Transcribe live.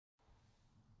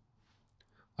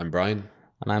I'm Brian.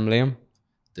 And I'm Liam.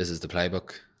 This is the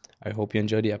playbook. I hope you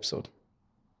enjoyed the episode.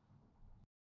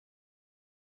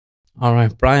 All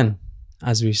right, Brian,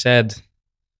 as we said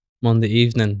Monday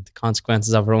evening, the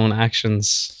consequences of our own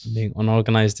actions being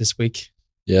unorganized this week.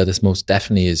 Yeah, this most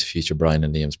definitely is future Brian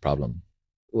and Liam's problem.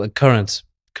 Well, current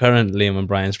Liam and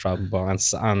Brian's problem, but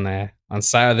on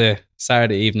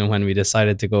Saturday evening when we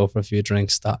decided to go for a few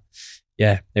drinks,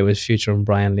 it was future and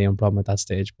Brian Liam problem at that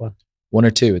stage. But one or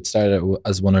two. It started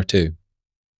as one or two,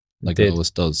 like it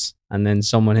always does. And then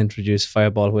someone introduced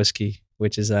Fireball whiskey,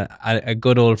 which is a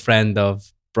good old friend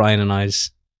of Brian and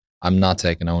I's. I'm not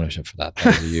taking ownership for that. That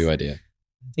was a you idea.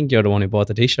 I think you're the one who bought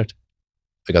the t-shirt.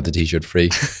 I got the t-shirt free.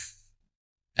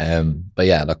 But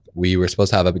yeah, look, we were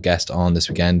supposed to have a guest on this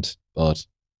weekend, but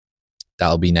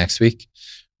that'll be next week.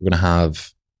 We're going to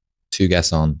have two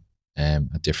guests on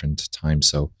at different times.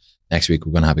 So next week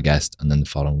we're going to have a guest, and then the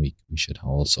following week we should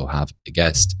also have a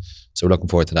guest. So we're looking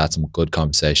forward to that. Some good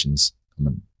conversations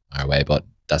coming our way, but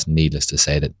that's needless to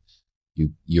say that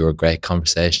you're a great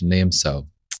conversation, Liam. So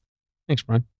thanks,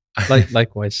 Brian.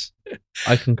 Likewise,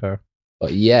 I concur.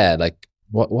 But yeah, like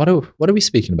what are we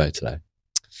speaking about today?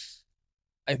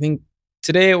 I think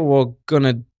today we're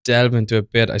gonna delve into a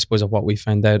bit, I suppose, of what we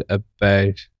found out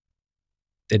about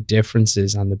the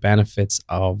differences and the benefits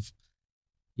of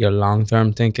your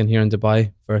long-term thinking here in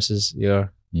Dubai versus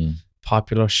your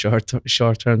popular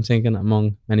short-term thinking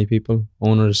among many people,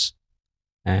 owners,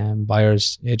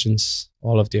 buyers, agents,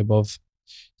 all of the above.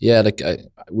 Yeah, like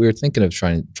we were thinking of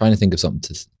trying to think of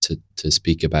something to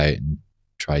speak about and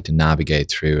try to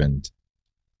navigate through. And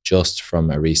just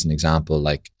from a recent example,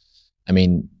 like, I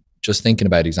mean, just thinking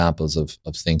about examples of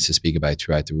things to speak about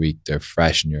throughout the week, they're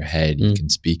fresh in your head. You can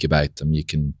speak about them. You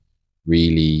can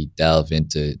really delve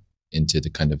into the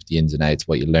kind of the ins and outs,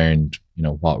 what you learned, you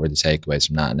know, what were the takeaways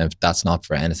from that. And if that's not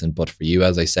for anything, but for you,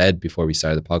 as I said before we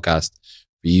started the podcast,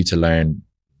 for you to learn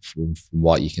from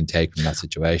what you can take from that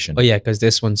situation. Oh yeah, because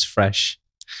this one's fresh.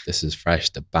 This is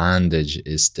fresh. The bandage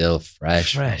is still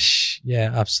fresh. Fresh.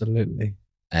 Yeah, absolutely.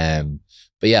 But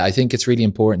yeah, I think it's really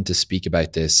important to speak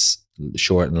about this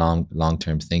short and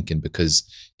long-term thinking, because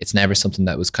it's never something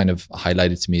that was kind of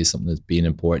highlighted to me as something that's been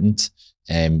important.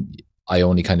 I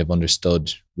only kind of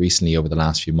understood recently over the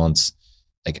last few months,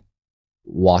 like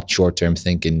what short-term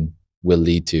thinking will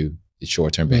lead to is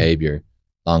short-term behavior,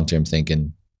 long-term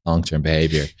thinking, long-term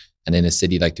behavior. And in a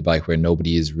city like Dubai, where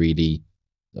nobody is really,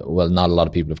 well, not a lot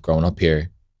of people have grown up here,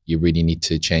 you really need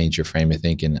to change your frame of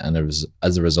thinking. And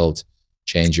as a result,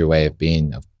 change your way of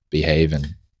being, of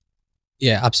behaving.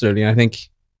 Yeah, absolutely. And I think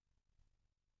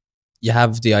you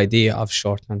have the idea of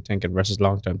short-term thinking versus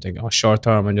long-term thinking.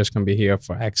 Short-term, I'm just going to be here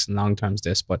for X, and long-term's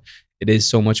this. But it is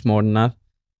so much more than that.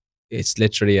 It's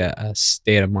literally a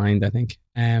state of mind, I think.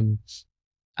 And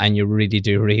you really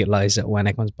do realize it when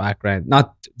it comes back around.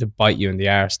 Not to bite you in the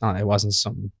arse. It wasn't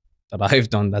something that I've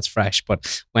done that's fresh.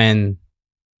 But when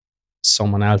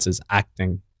someone else is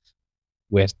acting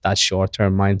with that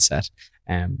short-term mindset,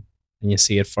 and you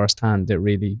see it firsthand, it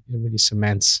really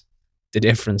cements the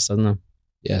difference, doesn't it?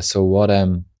 Yeah. So what,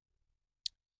 in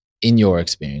your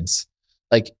experience,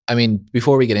 like, I mean,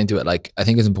 before we get into it, like, I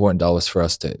think it's important always for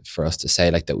us to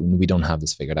say, like, that we don't have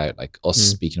this figured out. Like, us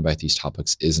speaking about these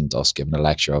topics isn't us giving a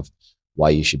lecture of why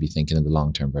you should be thinking in the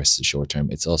long term versus the short term.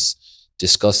 It's us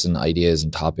discussing ideas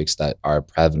and topics that are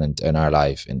prevalent in our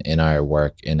life and in our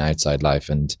work, in outside life,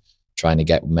 and trying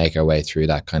to make our way through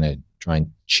that, kind of try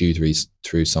and chew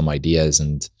through some ideas.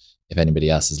 And if anybody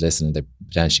else is listening, they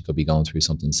potentially could be going through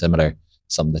something similar,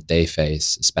 something that they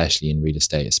face, especially in real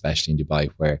estate, especially in Dubai,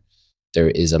 where there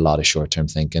is a lot of short-term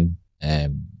thinking.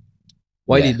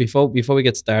 Before we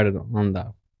get started on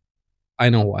that, I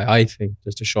know why I think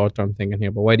there's the short-term thinking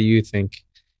here, but why do you think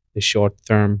the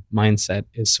short-term mindset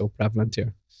is so prevalent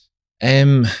here?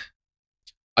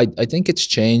 I think it's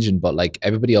changing, but like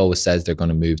everybody always says they're going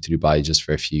to move to Dubai just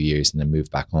for a few years and then move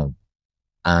back home.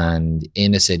 And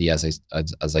in a city, as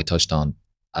I touched on,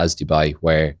 as Dubai,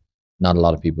 where not a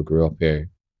lot of people grew up here,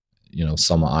 you know,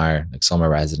 some are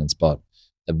residents, but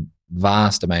the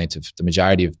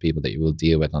majority of people that you will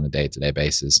deal with on a day-to-day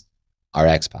basis are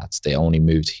expats. They only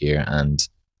moved here and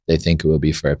they think it will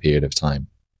be for a period of time.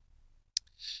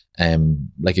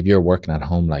 Like if you're working at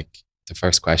home, like the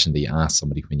first question that you ask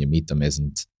somebody when you meet them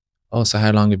isn't, "Oh, so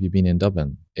how long have you been in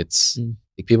Dublin?" It's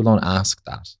like people don't ask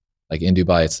that. Like in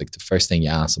Dubai, it's like the first thing you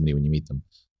ask somebody when you meet them,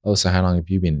 "Oh, so how long have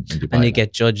you been in Dubai?" And you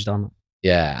get judged on it.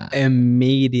 Yeah.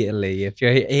 Immediately. If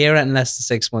you're here in less than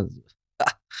 6 months,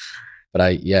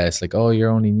 But it's like, oh, you're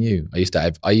only new. I used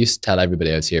to tell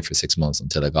everybody I was here for 6 months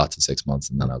until I got to 6 months.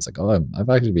 And then I was like, oh, I've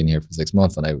actually been here for 6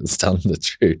 months. And I was telling the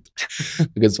truth.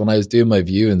 Because when I was doing my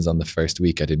viewings on the first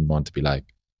week, I didn't want to be like,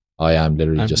 oh, yeah, I'm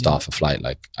literally just off a flight.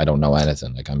 Like, I don't know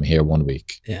anything. Like, I'm here 1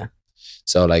 week. Yeah.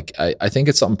 So like, I think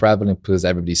it's something prevalent because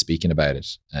everybody's speaking about it.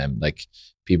 Like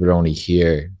people are only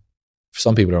here.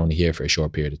 Some people are only here for a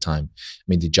short period of time. I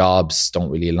mean, the jobs don't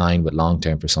really align with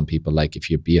long-term for some people. Like if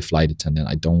you be a flight attendant,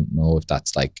 I don't know if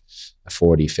that's like a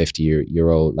 40, 50 year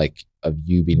old, like of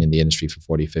you being in the industry for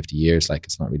 40, 50 years, like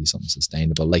it's not really something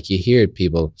sustainable. Like you hear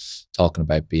people talking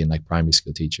about being like primary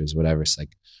school teachers, whatever. It's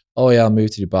like, oh yeah, I'll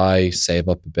move to Dubai, save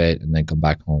up a bit and then come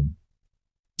back home.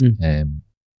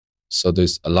 So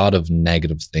there's a lot of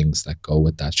negative things that go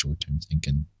with that short-term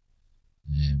thinking.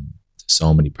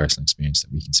 So many personal experience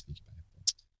that we can speak about.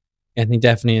 I think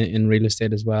definitely in real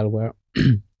estate as well, where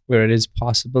where it is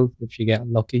possible, if you get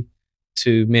lucky,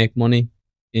 to make money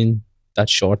in that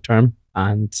short term,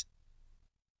 and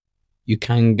you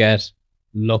can get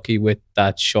lucky with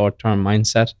that short term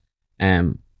mindset.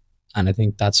 And I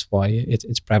think that's why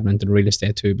it's prevalent in real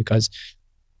estate too, because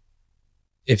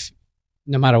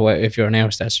no matter what, if you're an air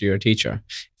hostess or you're a teacher,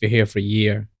 if you're here for a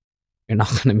year, you're not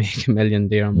going to make $1 million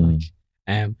dirham.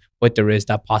 But there is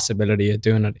that possibility of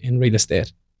doing it in real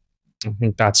estate. I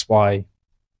think that's why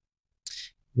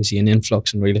we see an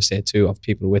influx in real estate too of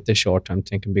people with the short-term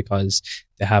thinking, because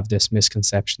they have this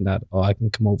misconception that, oh, I can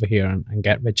come over here and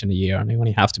get rich in a year, and I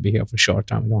only have to be here for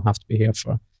short-term. I don't have to be here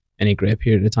for any great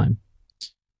period of time.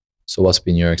 So what's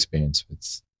been your experience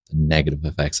with the negative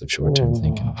effects of short-term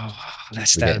thinking?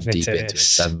 Let's delve into it.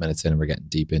 7 minutes in and we're getting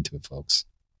deep into it, folks.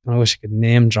 I wish I could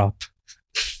name drop.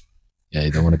 Yeah,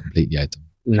 you don't want to completely out them.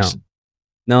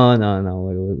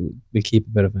 No. We keep a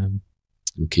bit of them.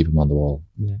 We'll keep them on the wall.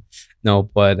 Yeah. No,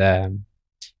 but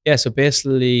so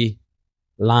basically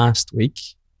last week,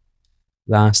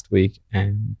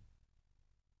 an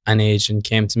agent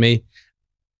came to me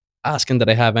asking that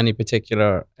I have any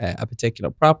particular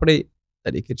property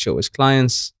that he could show his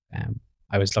clients.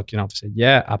 I was lucky enough to say,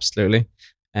 yeah, absolutely.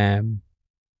 Rental.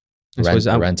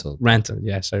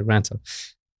 Rental.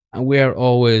 And we're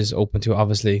always open to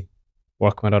obviously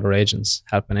working with other agents,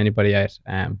 helping anybody out,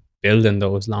 building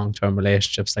those long-term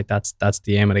relationships. Like that's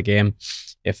the aim of the game.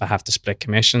 If I have to split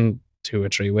commission 2 or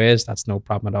 3 ways, that's no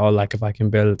problem at all. Like if I can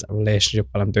build a relationship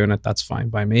while I'm doing it, that's fine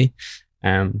by me.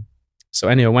 So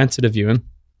anyway, I went to the viewing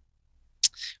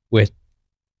with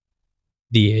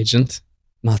the agent,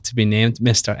 not to be named,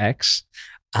 Mr. X.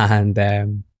 And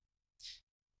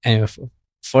anyway,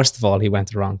 first of all, he went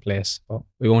to the wrong place, but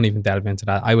we won't even delve into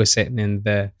that. I was sitting in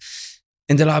the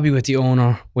lobby with the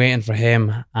owner, waiting for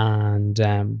him,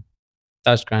 and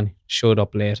that's grand. Showed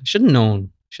up late. Should have known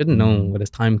with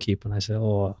his timekeeping. I said,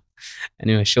 oh,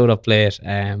 anyway, showed up late.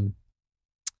 The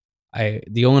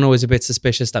owner was a bit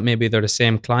suspicious that maybe they're the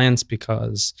same clients,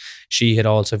 because she had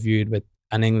also viewed with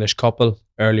an English couple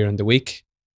earlier in the week.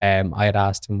 I had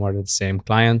asked him were they the same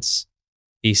clients.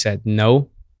 He said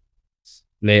no.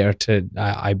 Later,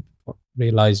 I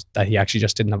realized that he actually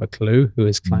just didn't have a clue who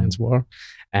his clients were.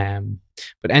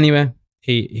 But anyway,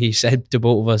 he said to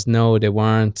both of us, no, they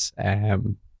weren't.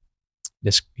 You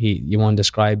want to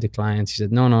describe the clients? He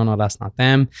said, no, that's not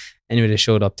them. Anyway, they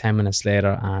showed up 10 minutes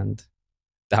later, and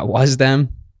that was them.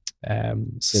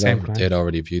 They'd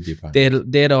already viewed the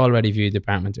apartment. They'd already viewed the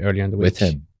apartment earlier in the week. With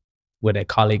him? With a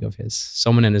colleague of his,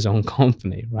 someone in his own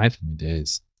company, right? It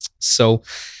is. So,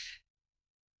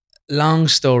 long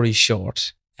story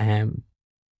short,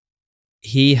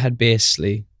 he had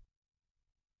basically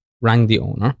rang the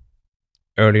owner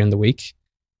earlier in the week,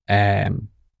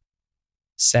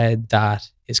 said that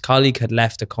his colleague had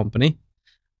left the company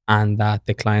and that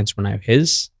the clients were now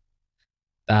his,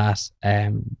 that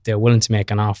they're willing to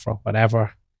make an offer,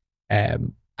 whatever.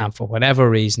 And for whatever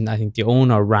reason, I think the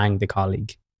owner rang the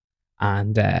colleague,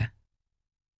 and the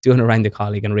owner rang the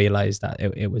colleague and realized that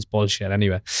it was bullshit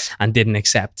anyway, and didn't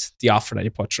accept the offer that he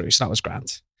put through. So that was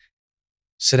grand.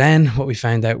 So then what we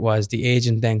found out was the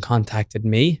agent then contacted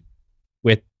me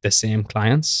with the same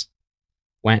clients,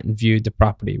 went and viewed the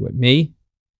property with me.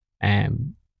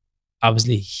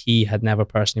 Obviously, he had never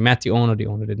personally met the owner. The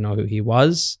owner didn't know who he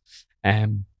was.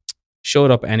 Showed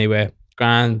up anyway.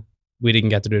 Grand. We didn't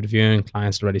get to do the viewing.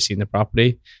 Clients had already seen the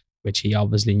property, which he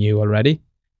obviously knew already.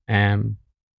 And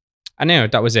anyway,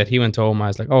 that was it. He went home. I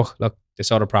was like, oh, look, they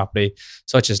saw the property.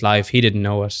 Such is life. He didn't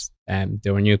know it.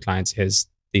 They were new clients of his.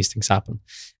 These things happen.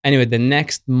 Anyway, the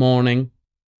next morning,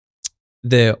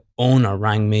 the owner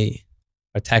rang me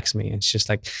or texted me, and it's just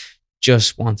like,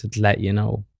 just wanted to let you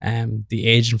know, the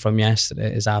agent from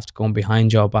yesterday is after going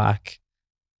behind your back,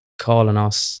 calling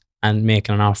us and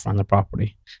making an offer on the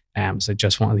property. So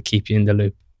just wanted to keep you in the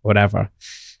loop, whatever.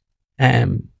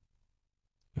 That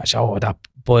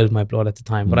boiled my blood at the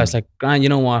time. But I was like, Grant, you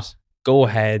know what? Go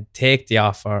ahead, take the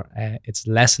offer. It's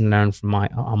a lesson learned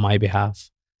on my behalf.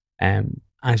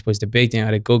 I suppose the big thing, I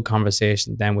had a good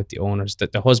conversation then with the owners,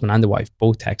 that the husband and the wife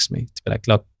both text me to be like,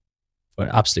 look,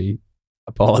 we're absolutely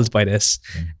appalled by this.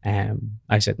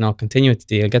 I said, no, continue with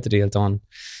the deal, get the deal done.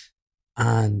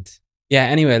 And yeah,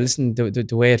 anyway, listen,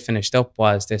 the way it finished up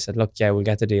was they said, look, yeah, we'll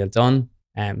get the deal done.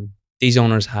 These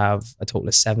owners have a total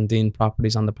of 17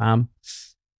 properties on the Palm.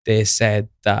 They said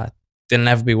that they'll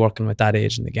never be working with that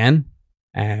agent again.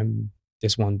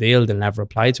 This one deal, they'll never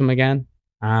apply to him again.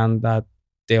 And that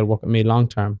they'll work with me long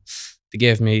term. They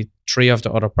gave me 3 of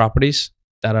the other properties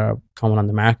that are coming on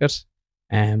the market.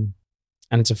 And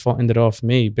it's a foot in the door for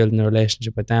me, building a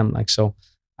relationship with them. Like, so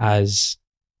as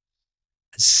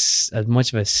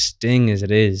much of a sting as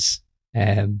it is,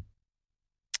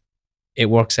 it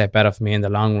works out better for me in the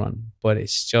long run. But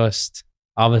it's just,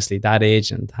 obviously that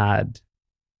agent had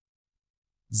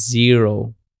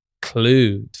zero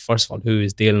clue, first of all, who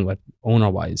is dealing with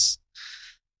owner-wise,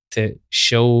 to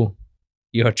show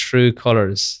your true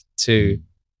colours to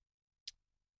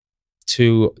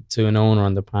an owner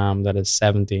on the Palm that has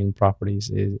 17 properties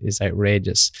is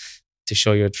outrageous. To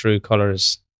show your true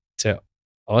colours to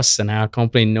us and our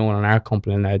company, no one in our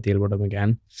company will now deal with him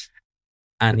again.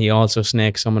 And he also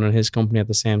snaked someone in his company at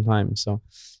the same time. So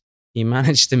he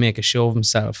managed to make a show of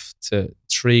himself to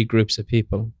 3 groups of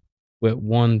people with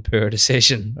 1 poor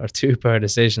decision or 2 poor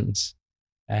decisions,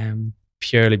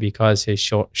 purely because his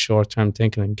short-term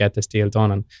thinking and get this deal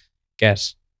done and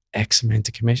get X amount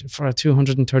of commission for a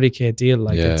 230k deal.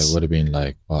 Like, yeah, it would have been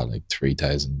like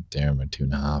 3,000 dirham or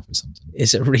 2.5 or something.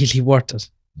 Is it really worth it?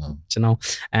 No. Do you know?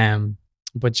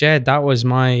 But yeah, that was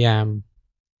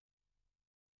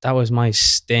my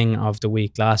sting of the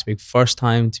week last week. First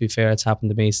time, to be fair, it's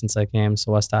happened to me since I came.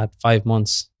 So what's that? 5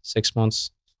 months, 6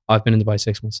 months? I've been in Dubai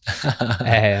 6 months.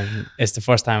 It's the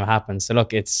first time it happened. So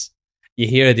look, you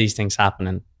hear these things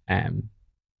happening. It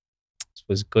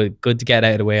was good to get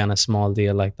out of the way on a small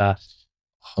deal like that.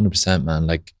 100%, man.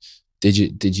 Like, did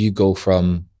you go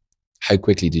from, how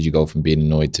quickly did you go from being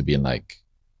annoyed to being like,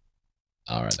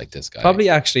 all right, like this guy? Probably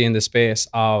actually in the space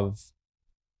of,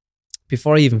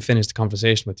 before I even finished the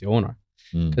conversation with the owner,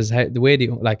 because the way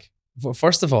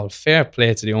first of all, fair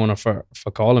play to the owner for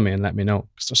calling me and let me know,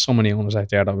 because there's so many owners out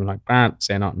there that have been like, Grant,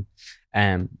 say nothing.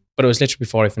 But it was literally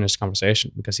before I finished the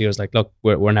conversation, because he was like, look,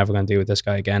 we're never going to deal with this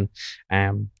guy again.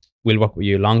 We'll work with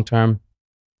you long term.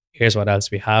 Here's what else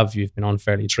we have. You've been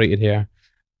unfairly treated here.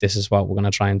 This is what we're going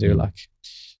to try and do. Like,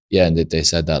 yeah, and they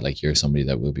said that like you're somebody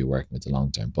that will be working with the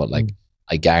long term. But like,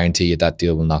 I guarantee you that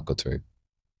deal will not go through.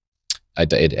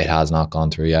 It has not gone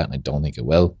through yet, and I don't think it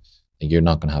will. Like, you're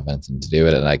not going to have anything to do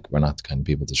with it. Like, we're not the kind of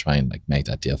people to try and like make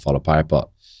that deal fall apart, but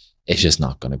it's just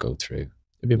not going to go through.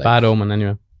 It'd be a bad omen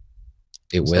anyway.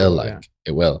 It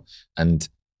will. And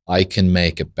I can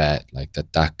make a bet like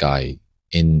that guy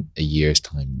in a year's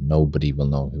time, nobody will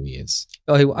know who he is.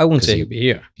 Oh, I won't say he'll be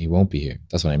here. He won't be here.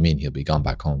 That's what I mean. He'll be gone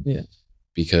back home. Yeah.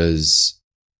 Because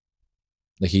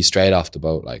like he's straight off the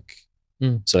boat, like,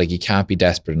 so like you can't be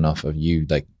desperate enough of you,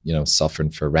 like, you know,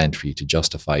 suffering for rent for you to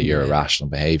justify your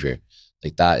irrational behavior.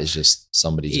 Like, that is just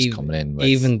somebody just coming in with,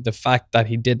 even the fact that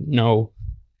he didn't know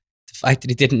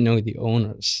the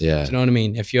owners. Yeah. Do you know what I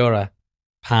mean? If you're a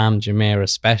Palm Jumeirah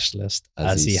specialist,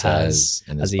 as he has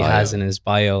in his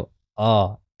bio,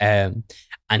 and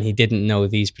he didn't know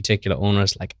these particular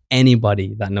owners, like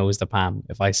anybody that knows the Palm,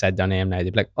 if I said their name now,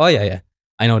 they'd be like, oh yeah,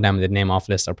 I know them, they'd name off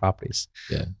list their properties.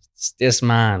 Yeah. This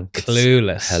man,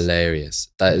 clueless.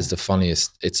 Hilarious. That is the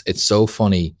funniest. It's so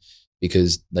funny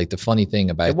because like the funny thing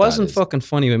about it wasn't fucking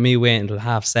funny with me waiting until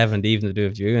 7:30 even to do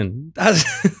with you, and that's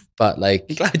but like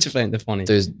I'm glad you found it funny.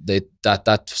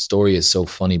 That story is so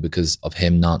funny because of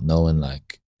him not knowing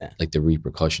like the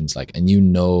repercussions, like, and you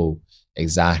know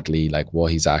exactly like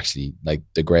what he's actually like,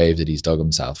 the grave that he's dug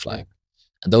himself, like.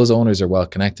 And those owners are well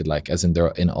connected, like, as in they're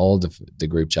in all the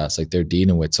group chats, like they're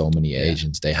dealing with so many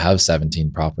agents. They have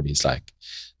 17 properties, like,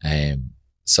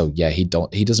 so yeah, he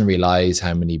doesn't realize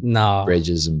how many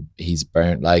bridges he's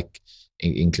burnt, like,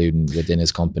 including within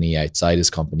his company, outside his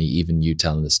company, even you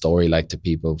telling the story like to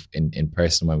people in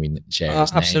person when we share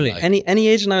his absolutely name, like, any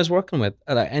agent I was working with,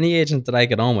 any agent that I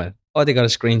get on with, they got a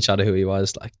screenshot of who he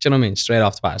was, like, do you know what I mean? Straight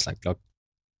off the bat, it's like, look,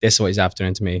 this is what he's after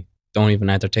into me. Don't even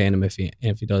entertain him if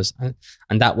he does.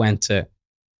 And that went to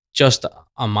just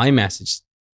on my message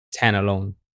 10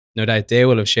 alone. No doubt they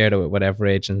will have shared it with whatever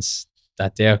agents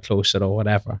that they're close to or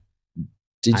whatever.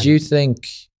 Did you think,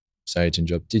 sorry to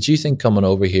interrupt, did you think coming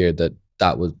over here that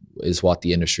is what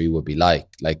the industry would be like.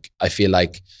 Like, I feel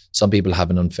like some people have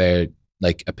an unfair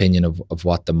like opinion of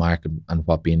what the market and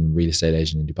what being a real estate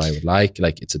agent in Dubai would like.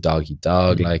 Like, it's a dog eat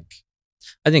dog. Like,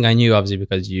 I think I knew obviously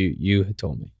because you had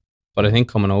told me, but I think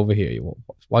coming over here,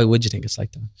 why would you think it's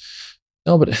like that?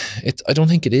 No, but I don't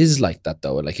think it is like that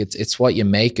though. Like, it's what you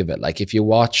make of it. Like, if you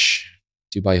watch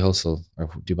Dubai Hustle or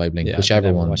Dubai Blink,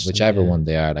 whichever one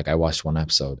they are. Like, I watched one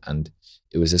episode and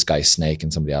it was this guy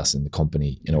snaking somebody else in the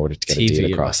company in order to get a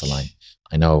deal across the line.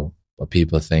 I know, but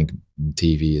people think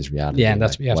TV is reality. Yeah, and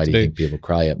that's like, what you have to do. Why do you think people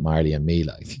cry at Marley and me?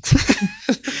 Like,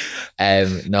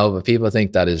 no, but people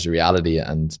think that is reality.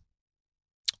 And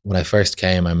when I first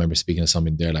came, I remember speaking to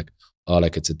somebody there, like, oh,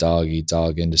 like, it's a dog eat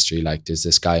dog industry. Like, there's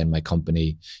this guy in my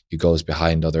company who goes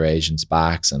behind other agents'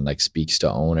 backs and like speaks to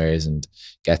owners and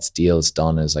gets deals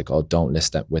done. Is like, oh, don't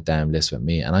list that with them, list with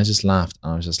me. And I just laughed.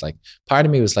 And I was just like, part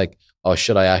of me was like, oh,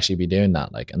 should I actually be doing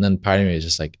that? Like, and then part of me was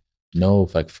just like, no,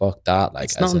 like, fuck that. Like,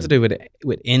 it's nothing to do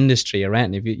with industry or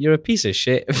anything. If you're a piece of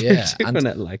shit, if you're doing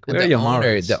it, like, where are your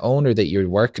morals? The owner that you're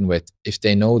working with, if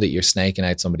they know that you're snaking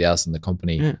out somebody else in the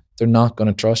company, they're not going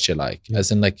to trust you. Like,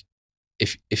 as in, like,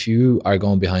 if you are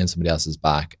going behind somebody else's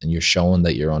back and you're showing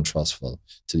that you're untrustful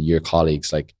to your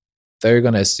colleagues, like, they're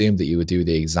going to assume that you would do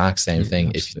the exact same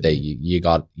thing if you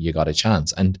got a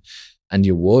chance, and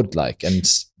you would, like, and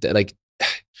like,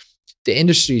 the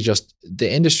industry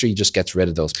just gets rid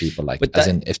of those people. Like, as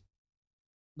in, if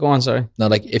go on, sorry, no,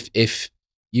 like, if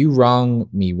you wrong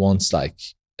me once, like,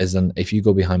 as in, if you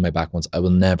go behind my back once, I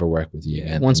will never work with you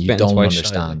again. Once you don't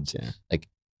understand, shy, like,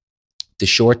 the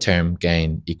short term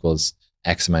gain equals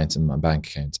X amount in my bank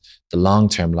account. The long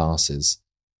term loss is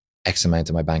X amount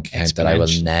in my bank account that I will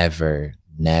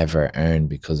never earn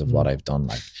because of what I've done.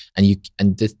 Like,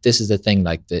 and this is the thing.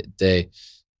 Like, the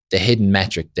hidden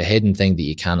metric, the hidden thing that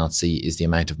you cannot see is the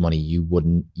amount of money you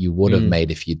would have made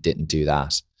if you didn't do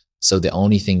that. So the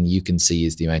only thing you can see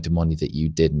is the amount of money that you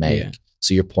did make. Yeah.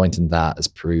 So you're pointing that as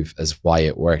proof as why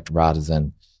it worked, rather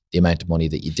than the amount of money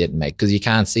that you didn't make, because you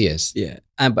can't see it. Yeah,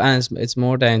 and it's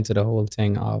more down to the whole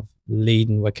thing of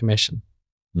leading with commission.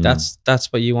 That's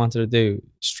what you wanted to do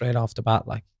straight off the bat.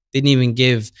 Like, didn't even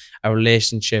give a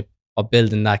relationship or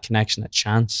building that connection a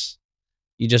chance.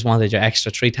 You just wanted your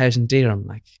extra 3,000 dirham,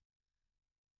 like,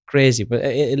 crazy. But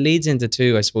it leads into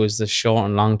too, I suppose, the short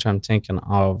and long term thinking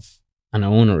of an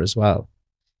owner as well.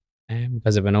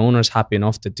 Because if an owner's happy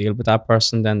enough to deal with that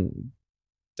person, then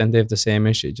they have the same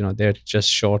issue. You know, they're just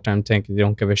short term thinking. They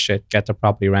don't give a shit. Get their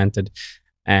property rented.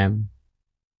 I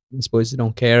suppose they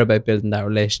don't care about building that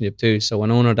relationship too. So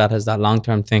an owner that has that long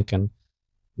term thinking,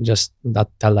 just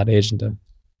tell that agent to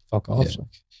fuck off. Yeah.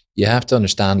 You have to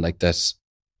understand, like, that.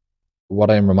 What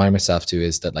I remind myself to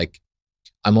is that, like,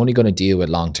 I'm only going to deal with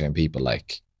long term people,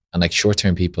 like, and like short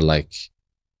term people, like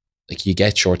you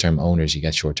get short term owners, you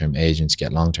get short term agents, you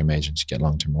get long term agents, you get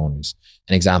long term owners.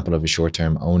 An example of a short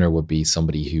term owner would be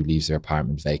somebody who leaves their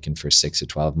apartment vacant for 6 to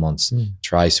 12 months,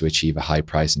 tries to achieve a high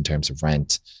price in terms of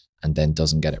rent, and then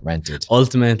doesn't get it rented.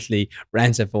 Ultimately,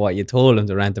 rents it for what you told him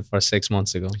to rent it for 6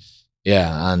 months ago.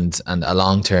 Yeah, and a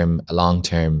long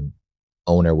term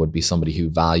owner would be somebody who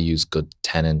values good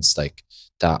tenants, like,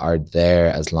 that are there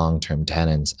as long term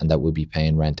tenants, and that would be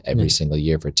paying rent every single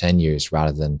year for 10 years,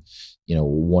 rather than, you know,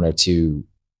 1 or 2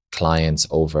 clients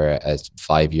over a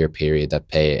 5-year period that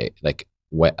pay like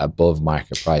above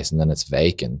market price and then it's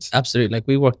vacant. Absolutely. Like,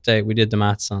 we did the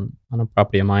maths on a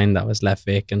property of mine that was left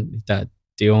vacant, that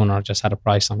the owner just had a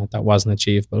price on it that wasn't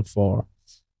achievable for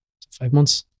 5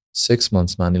 months. 6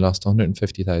 months, man. He lost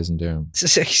 150,000 dirham.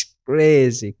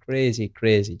 Crazy. Do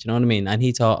you know what I mean? And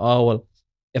he thought, oh, well,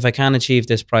 if I can achieve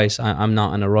this price, I'm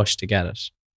not in a rush to get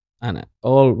it. And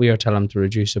all we were telling him to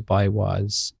reduce it by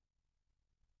was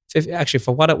 50, actually,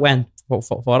 for what it went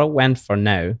for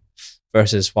now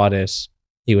versus what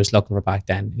he was looking for back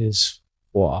then, is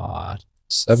what?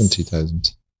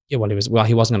 70,000. Yeah,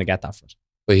 he wasn't going to get that for it.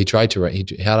 But he tried to he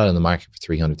had it on the market for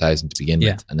 300,000 to begin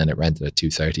with, and then it rented at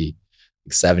 230.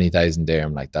 70,000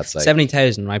 dirham, like, that's like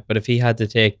 70,000, right? But if he had to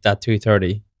take that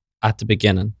 230 at the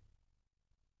beginning,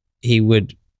 he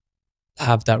would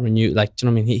have that renewed. Like, do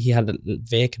you know what I mean? He had it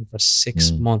vacant for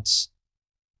 6 months.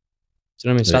 Do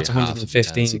you know what I mean? So that's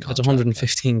 115. That's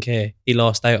 115k he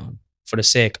lost out on for the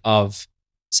sake of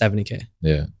 70k.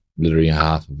 Yeah, literally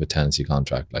half of a tenancy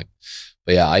contract. Like,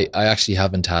 but yeah, I actually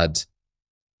haven't had.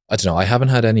 I don't know. I haven't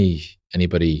had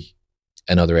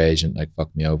another agent like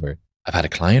fuck me over. I've had a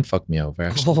client fuck me over,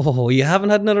 actually. Oh, you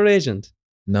haven't had another agent?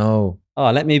 No.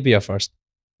 Oh, let me be your first.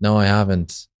 No, I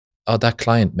haven't. Oh, that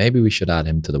client. Maybe we should add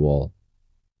him to the wall.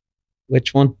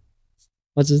 Which one?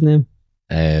 What's his name?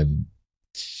 The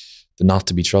not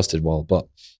to be trusted wall. But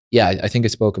yeah, I think I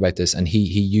spoke about this, and he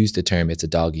used the term, it's a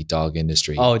dog eat dog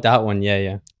industry. Oh, that one. Yeah,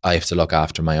 yeah. I have to look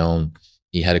after my own.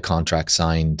 He had a contract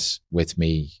signed with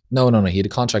me. No. He had a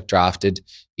contract drafted.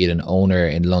 He had an owner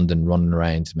in London running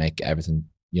around to make everything,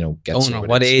 get Owner. sorted.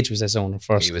 What age was this owner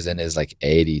first? He was in his like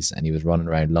 80s, and he was running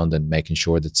around London making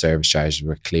sure that service charges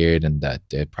were cleared and that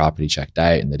the property checked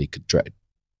out and that he could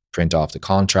print off the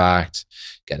contract,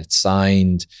 get it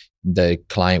signed. The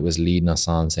client was leading us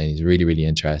on, saying he's really, really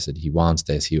interested. He wants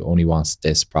this. He only wants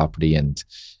this property, and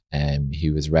he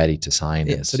was ready to sign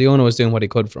it. So the owner was doing what he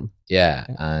could from. Yeah.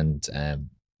 And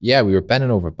we were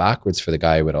bending over backwards for the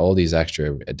guy with all these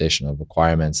extra additional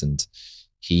requirements. And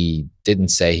he didn't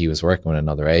say he was working with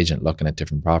another agent looking at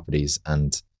different properties.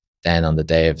 And then on the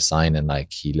day of signing,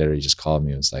 like, he literally just called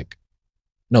me and was like,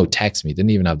 no, text me. Didn't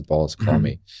even have the balls to call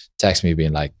me. Text me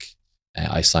being like,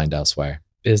 I signed elsewhere.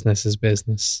 Business is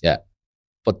business. Yeah.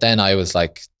 But then I was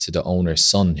like, to the owner's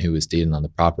son who was dealing on the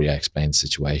property, I explained the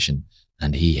situation,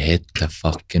 and he hit the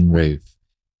fucking roof.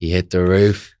 He hit the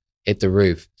roof,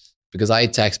 because I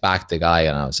text back the guy,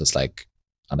 and I was just like,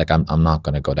 I'm not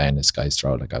going to go down this guy's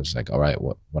throat. Like, I was like, all right,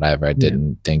 whatever. I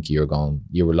didn't think you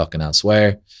were looking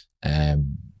elsewhere.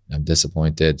 I'm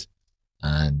disappointed.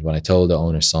 And when I told the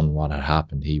owner's son what had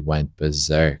happened, he went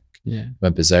berserk. Yeah.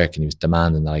 Went berserk, and he was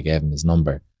demanding that I gave him his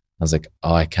number. I was like,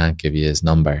 oh, I can't give you his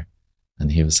number.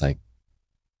 And he was like,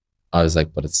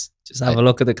 but it's just have a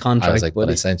look at the contract. I was like, but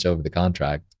I sent you over the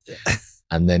contract.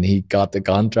 And then he got the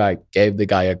contract, gave the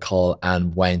guy a call,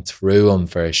 and went through him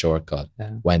for a shortcut.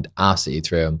 Yeah. Went absolutely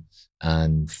through him.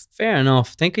 And fair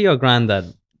enough. Think of your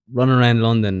granddad running around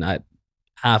London at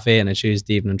 8:30 on a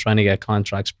Tuesday evening trying to get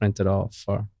contracts printed off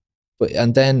for.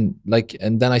 And then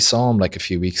I saw him like a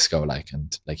few weeks ago,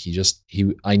 and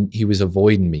he was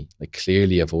avoiding me, like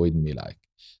clearly avoiding me, like.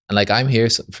 And like, I'm here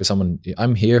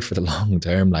for the long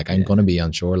term. Like, I'm going to be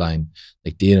on Shoreline,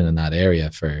 like dealing in that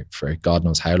area for God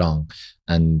knows how long.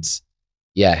 And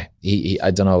yeah,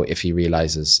 I don't know if he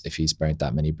realizes if he's burnt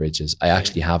that many bridges. I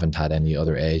actually haven't had any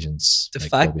other agents. The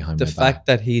fact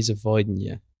that he's avoiding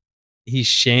you, he's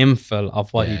shameful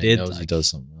of what he did. He knows he does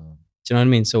something wrong. Do you know what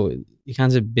I mean? So you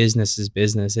can't say business is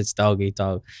business. It's dog eat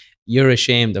dog. You're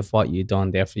ashamed of what you've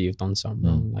done, therefore you've done something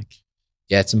wrong. Like.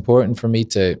 Yeah, it's important for me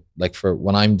to, like, for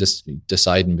when I'm just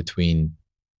deciding between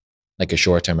like a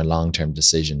short-term and long-term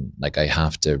decision, like, I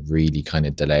have to really kind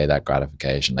of delay that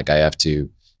gratification. Like, I have to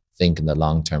think in the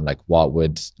long term, like, what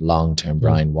would long-term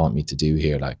Brian want me to do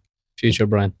here? Like, future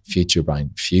Brian. Future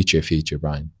Brian.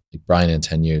 Like, Brian in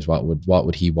 10 years, what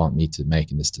would he want me to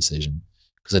make in this decision?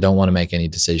 Because I don't want to make any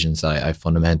decisions that I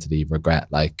fundamentally regret.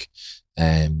 Like,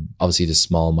 obviously the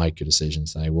small micro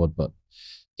decisions that I would, but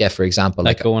yeah, for example,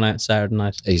 like going out Saturday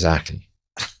night. Exactly.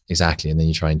 And then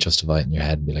you try and justify it in your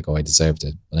head and be like, oh, I deserved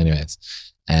it. But anyways,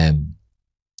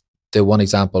 the one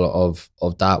example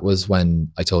of that was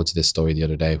when I told you this story the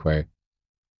other day, where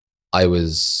I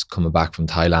was coming back from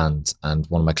Thailand, and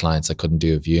one of my clients I couldn't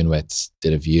do a viewing with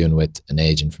did a viewing with an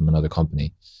agent from another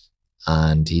company,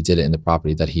 and he did it in the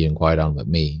property that he inquired on with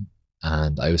me.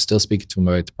 And I was still speaking to him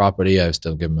about the property. I was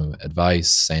still giving him advice,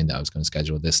 saying that I was going to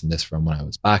schedule this and this for him when I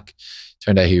was back.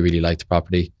 Turned out he really liked the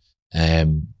property.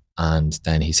 And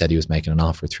then he said he was making an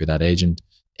offer through that agent.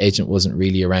 Agent wasn't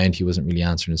really around. He wasn't really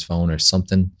answering his phone or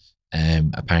something.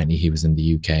 Apparently he was in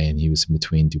the UK, and he was in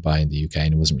between Dubai and the UK,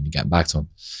 and he wasn't really getting back to him.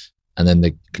 And then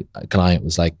the client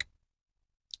was like,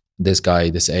 this guy,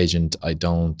 this agent, I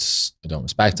don't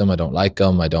respect him. I don't like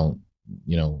him. I don't,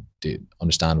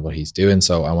 understand what he's doing.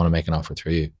 So I want to make an offer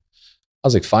through you. I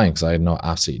was like, fine, because I had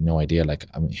absolutely no idea. Like,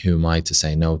 I mean, who am I to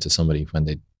say no to somebody when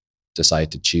they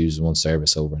decide to choose one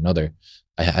service over another?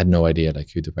 I had no idea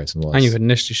like who the person was. And you had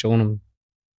initially shown him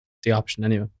the option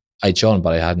anyway. I'd shown him,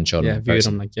 but I hadn't shown him. Viewed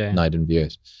him, like, No, I didn't view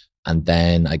it. And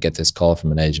then I get this call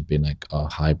from an agent being like, oh,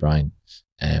 hi, Brian.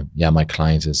 My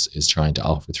client is trying to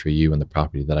offer through you on the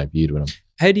property that I viewed with him.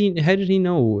 How did he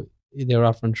know they were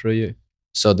offering through you?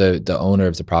 So the owner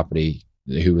of the property,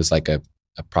 who was like a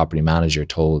property manager,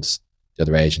 told the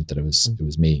other agent that it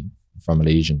was me from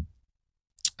Elysian.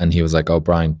 And he was like, oh,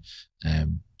 Brian,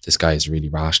 this guy is really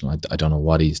rational. I don't know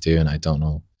what he's doing. I don't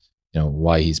know,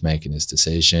 why he's making this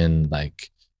decision. Like,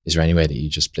 is there any way that you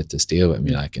just split this deal with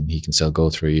me? Like, and he can still go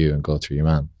through you and go through your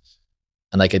man.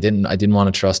 And like, I didn't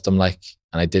want to trust him. Like,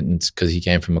 and I didn't, because he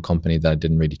came from a company that I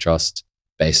didn't really trust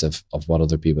based of what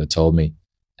other people had told me.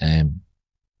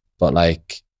 But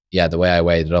like, yeah, the way I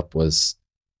weighed it up was,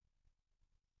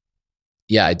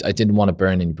 yeah, I didn't want to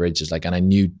burn any bridges. Like, and I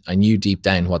knew deep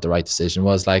down what the right decision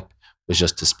was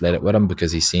just to split it with him,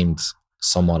 because he seemed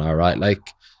somewhat all right. Like,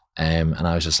 and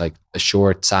I was just like, a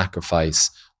short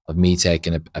sacrifice of me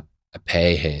taking a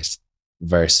pay hit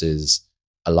versus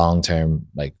a long-term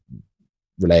like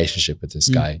relationship with this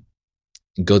guy.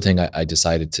 And good thing I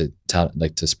decided to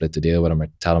to split the deal with him, or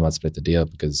tell him I'd split the deal,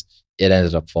 because it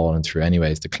ended up falling through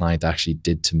anyways. The client actually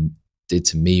did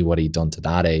to me what he'd done to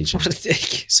that agent. What a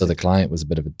dick. So the client was a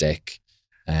bit of a dick.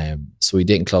 So we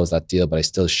didn't close that deal, but I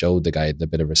still showed the guy the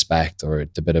bit of respect, or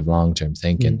the bit of long-term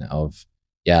thinking of,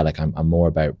 yeah, like I'm more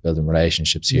about building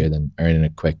relationships here than earning a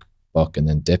quick buck and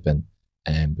then dipping.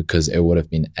 Because it would have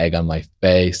been egg on my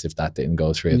face if that didn't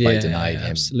go through, if I denied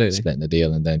him splitting the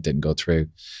deal and then it didn't go through.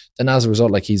 Then as a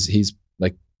result, like he's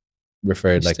like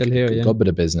referred like a good bit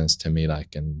of business to me,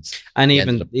 like, and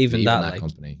even that like,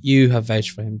 company. You have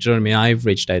vouched for him. Do you know what I mean? I've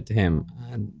reached out to him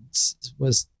and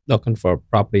was looking for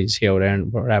properties here or there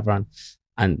and wherever,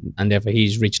 and therefore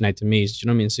he's reaching out to me. Do you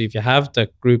know what I mean? So if you have the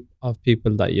group of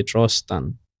people that you trust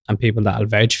and people that will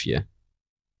vouch for you,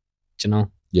 do you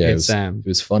know? Yeah, it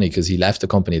was funny because he left the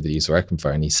company that he was working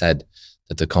for, and he said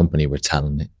that the company were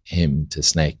telling him to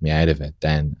snake me out of it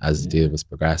then as the deal was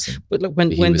progressing. But look,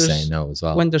 when he was saying no as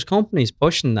well. When there's companies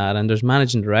pushing that, and there's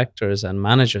managing directors and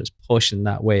managers pushing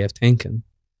that way of thinking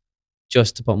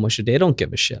just to put musher, they don't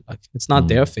give a shit. Like, it's not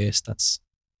their face that's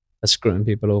screwing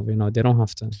people over, you know. They don't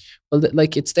have to. Well,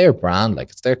 like, it's their brand,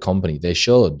 like, it's their company. They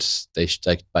should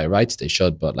like, by rights they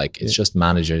should, but like, it's just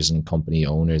managers and company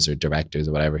owners or directors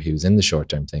or whatever who's in the short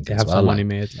term thinking as well. They have some money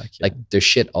made, like there's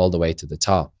shit all the way to the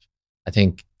top. I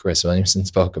think Chris Williamson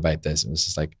spoke about this. It was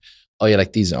just like, oh yeah,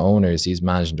 like these owners, these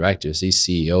managing directors, these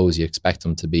CEOs, you expect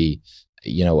them to be,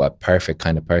 you know, a perfect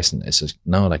kind of person. It's just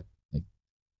no, like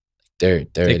they're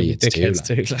idiots too.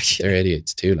 Like, they're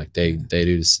idiots too. Like they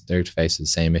do this, they're facing the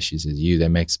same issues as you. They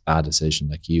make bad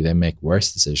decisions like you. They make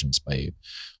worse decisions by you,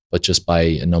 but just by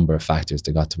a number of factors,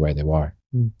 they got to where they were.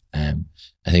 I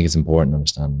think it's important to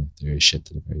understand that there is shit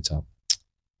to the very top.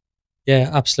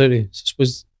 Yeah, absolutely. So I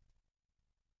suppose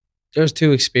there's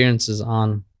two experiences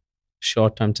on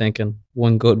short-term thinking.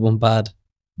 One good, one bad.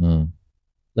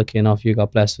 Lucky enough, you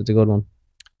got blessed with the good one.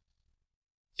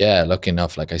 Yeah, lucky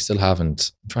enough. Like, I still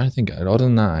haven't. I'm trying to think. Other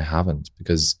than that, I haven't,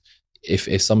 because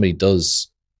if somebody does,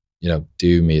 you know,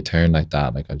 do me a turn like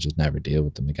that, like, I'll just never deal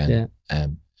with them again. Yeah.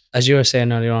 As you were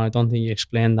saying earlier on, I don't think you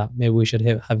explained that. Maybe we should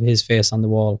have his face on the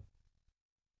wall.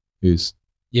 Who's?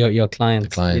 Your client. The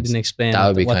client. You didn't explain. That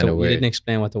would be kind of weird. You didn't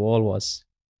explain what the wall was.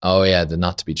 Oh yeah, the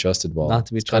not to be trusted wall. Not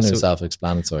to be it's trusted. Kind of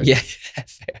self-explanatory. Yeah,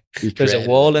 fair. There's a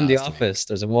wall in the office.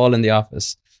 There's a wall in the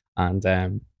office, and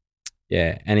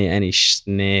any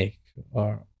snake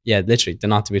or literally the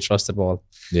not to be trusted wall.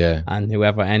 Yeah. And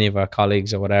any of our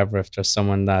colleagues or whatever, if there's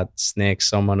someone that snakes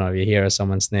someone, or you hear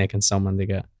someone snaking someone, they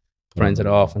get printed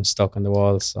off and stuck on the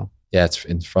wall. So yeah, it's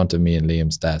in front of me and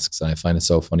Liam's desks, and I find it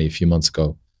so funny. A few months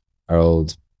ago,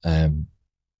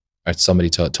 somebody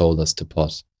told us to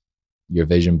put your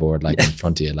vision board like in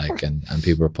front of you, like, and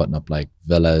people were putting up like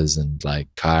villas and like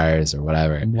cars or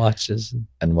whatever, and watches,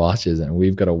 and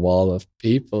we've got a wall of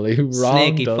people who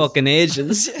wronged snaky us. Fucking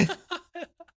agents.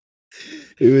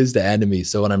 Who is the enemy?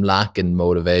 So when I'm lacking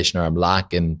motivation, or I'm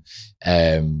lacking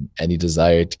any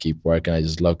desire to keep working, I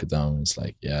just look at them and it's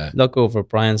like, yeah. Look over at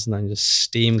Brian's and then just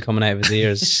steam coming out of his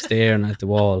ears, staring at the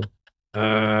wall.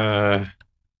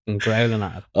 And growling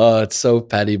at it. Oh, it's so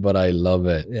petty, but I love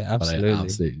it. Yeah, absolutely. I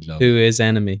absolutely love Who is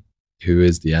enemy? Who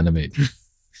is the enemy?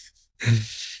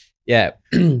 Yeah,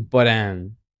 but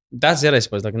that's it, I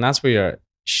suppose. Like, and that's where your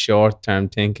short-term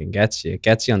thinking gets you. It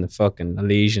gets you on the fucking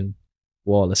Elysian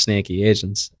wall of snaky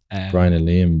agents. Brian and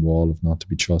Liam wall of not to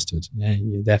be trusted. Yeah,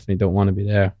 you definitely don't want to be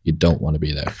there. You don't want to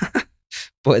be there.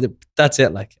 But that's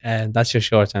it. Like, that's your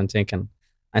short-term thinking.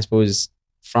 I suppose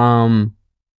from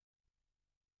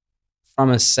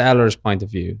a seller's point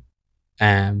of view, or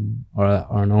an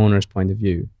owner's point of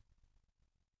view,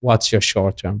 what's your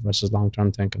short-term versus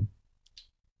long-term thinking?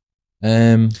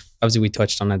 Obviously, we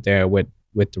touched on it there with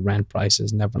the rent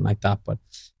prices and everything like that. But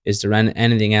is there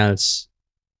anything else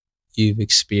you've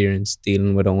experienced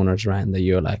dealing with owners around that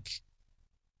you're like,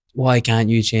 why can't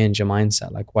you change your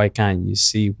mindset? Like, why can't you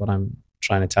see what I'm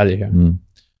trying to tell you here?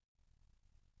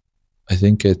 I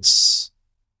think it's,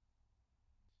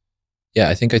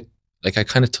 I think I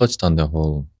kind of touched on the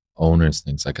whole owners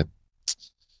things. Like,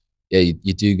 you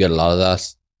do get a lot of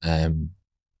that.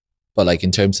 But like,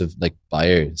 in terms of like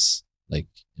buyers, like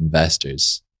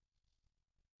investors,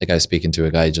 like, I was speaking to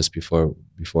a guy just before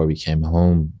we came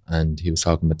home, and he was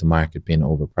talking about the market being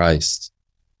overpriced.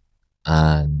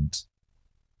 And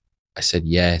I said,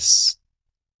 yes,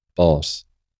 but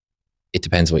it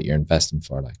depends what you're investing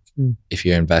for. Like, if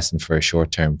you're investing for a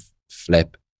short-term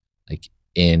flip, like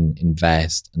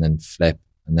invest and then flip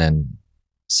and then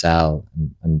sell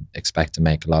and expect to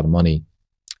make a lot of money,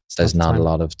 so there's not a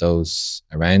lot of those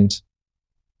around.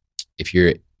 if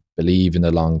you believe in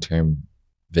the long-term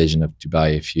vision of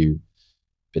Dubai, if you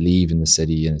believe in the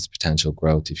city and its potential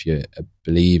growth, if you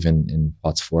believe in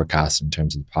what's forecast in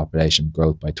terms of the population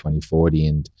growth by 2040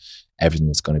 and everything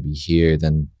that's going to be here,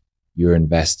 then you're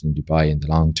investing in Dubai in the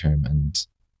long term, and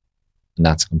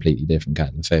that's a completely different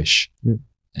kettle of fish.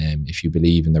 If you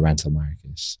believe in the rental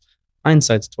market,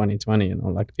 hindsight's 2020. You know,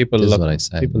 like people this is look, what I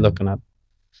said. people yeah. looking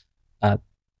at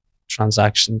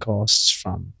transaction costs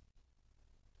from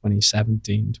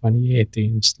 2017,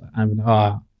 2018. It's like, I mean,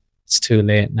 it's too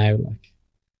late now. Like,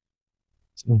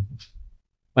 so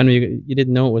when you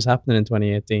didn't know it was happening in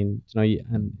 2018,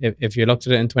 and if you looked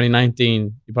at it in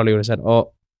 2019, you probably would have said,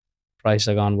 "Oh, price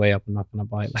have gone way up. I'm not going to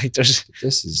buy it." Like,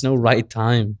 there's no right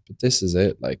time. But this is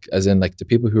it. Like, as in, like the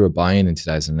people who were buying in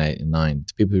 2008 and 9,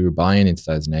 the people who were buying in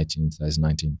 2018,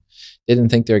 2019, they didn't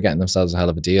think they were getting themselves a hell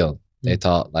of a deal. They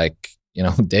thought, like,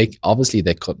 they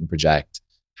couldn't project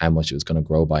how much it was going to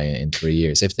grow by in 3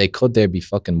 years. If they could, they'd be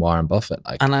fucking Warren Buffett.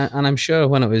 Like, and I'm sure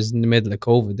when it was in the middle of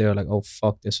COVID, they were like, "Oh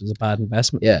fuck, this was a bad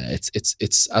investment." Yeah,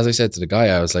 it's as I said to the guy,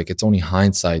 I was like, it's only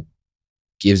hindsight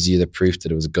gives you the proof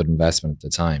that it was a good investment at the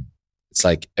time. It's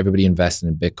like everybody invested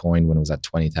in Bitcoin when it was at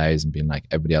 20,000, being like,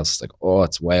 everybody else is like, "Oh,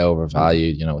 it's way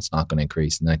overvalued. It's not going to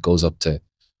increase," and then it goes up to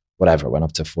whatever, it went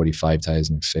up to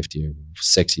 45,000 or 50 or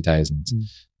 60,000.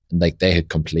 And like they had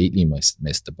completely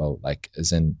missed the boat. Like,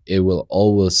 as in, it will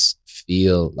always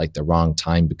feel like the wrong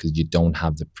time because you don't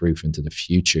have the proof into the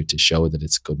future to show that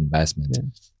it's a good investment. Yeah.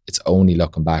 It's only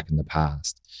looking back in the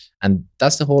past. And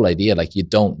that's the whole idea. Like, you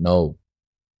don't know.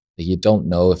 Like, you don't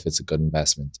know if it's a good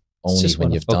investment. Only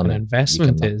when you've done it.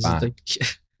 Investment is like,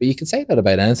 but you can say that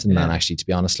about anything, man, actually, to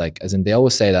be honest. Like, as in, they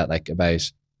always say that, like,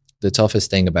 about the toughest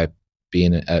thing about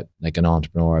being like an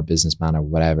entrepreneur, a businessman or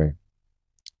whatever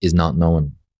is not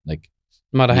knowing. Like,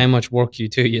 no matter how much work you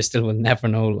do, you still will never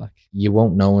know. Like, you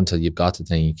won't know until you've got the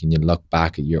thing. You look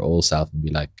back at your old self and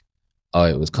be like, "Oh,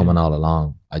 it was coming all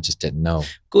along. I just didn't know."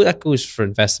 That goes for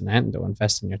investing in, though,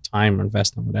 investing your time or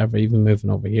investing whatever. Even moving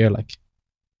over here, like,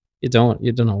 you don't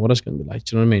know what it's going to be like.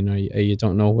 Do you know what I mean? Or you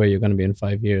don't know where you're going to be in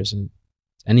 5 years. And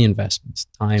any investments,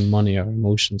 time, money, or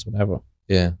emotions, whatever.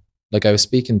 Yeah, like I was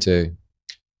speaking to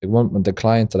the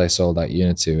client that I sold that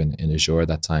unit to in Azure at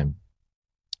that time.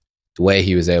 The way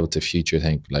he was able to future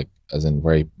think, like, as in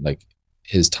very, like,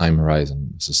 his time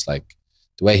horizon was just like,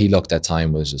 the way he looked at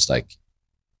time was just like,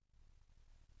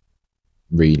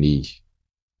 really,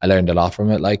 I learned a lot from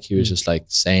it. Like, he was just like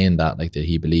saying that, like, that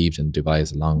he believed in Dubai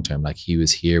as a long term. Like, he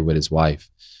was here with his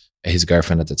wife, his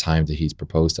girlfriend at the time that he's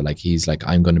proposed to. Like, he's like,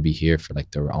 "I'm going to be here for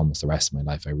like almost the rest of my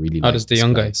life. I really like does the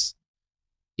young guy?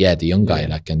 Yeah, the young guy.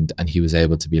 Like, and he was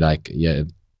able to be like,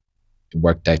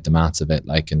 worked out the maths of it,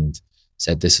 like, and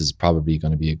said, "This is probably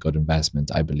going to be a good investment.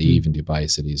 I believe in Dubai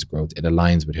City's growth. It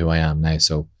aligns with who I am now,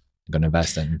 so I'm going to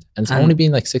invest in it." And it's only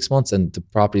been like 6 months, and the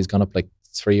property's gone up like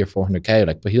 300 or 400K.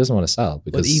 Like, but he doesn't want to sell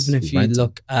because. But even if you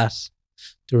look at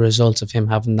the results of him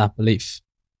having that belief,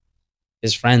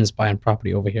 his friends buying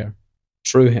property over here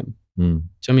through him. Do you know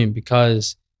what I mean?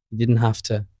 Because he didn't have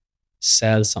to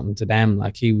sell something to them.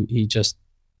 Like, he just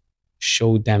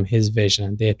showed them his vision,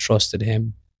 and they trusted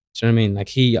him. Do you know what I mean? Like,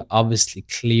 he obviously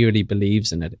clearly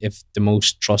believes in it. If the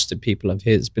most trusted people of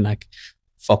his been like,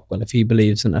 "Fuck, well, if he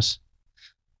believes in it,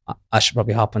 I should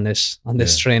probably hop on this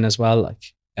train as well."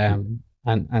 Like, and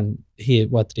did he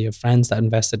have friends that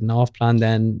invested in off plan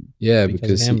then? Yeah,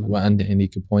 because he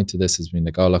could point to this as being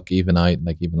like, "Oh, look, even I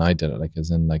did it." Like,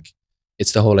 as in, like,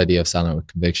 it's the whole idea of selling it with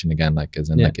conviction again. Like, as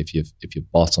in, like, if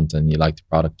you've bought something and you like the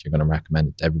product, you're going to recommend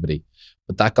it to everybody.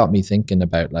 But that got me thinking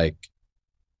about, like,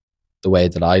 the way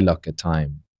that I look at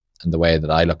time and the way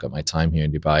that I look at my time here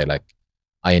in Dubai. Like,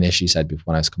 I initially said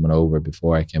before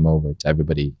I came over to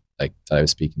everybody, like, that I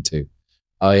was speaking to,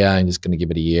 "Oh yeah, I'm just going to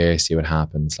give it a year, see what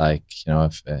happens. Like,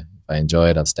 if I enjoy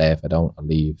it, I'll stay. If I don't, I'll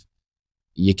leave."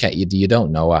 You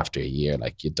don't know after a year.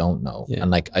 Like, you don't know. Yeah.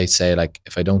 And like I say, like,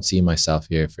 if I don't see myself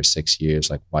here for 6 years,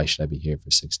 like, why should I be here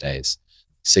for 6 days?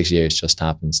 6 years just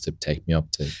happens to take me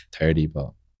up to 30,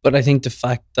 But I think the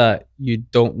fact that you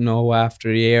don't know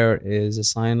after a year is a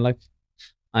sign. Like,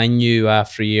 I knew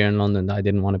after a year in London that I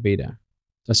didn't want to be there.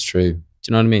 That's true. Do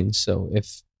you know what I mean? So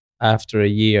if after a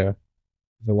year,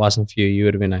 if it wasn't for you, you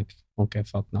would have been like, "Okay,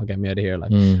 fuck, now get me out of here."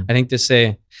 Like, I think they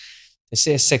say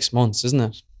 6 months, isn't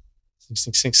it?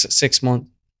 6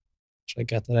 months. Should I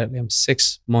get that out, Liam?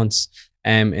 6 months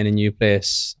in a new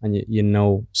place, and you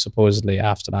know supposedly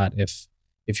after that if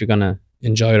you're gonna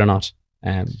enjoy it or not.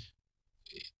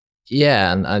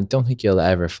 Yeah, and I don't think you'll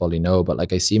ever fully know, but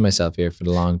like, I see myself here for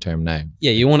the long term now.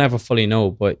 Yeah, you won't ever fully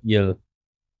know, but you'll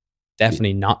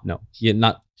definitely not know.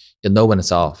 You'll know when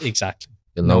it's off. Exactly.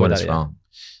 You'll know when it's wrong.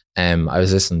 I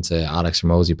was listening to Alex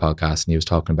Ramosi podcast, and he was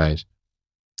talking about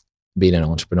being an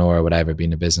entrepreneur or whatever,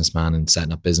 being a businessman and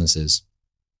setting up businesses,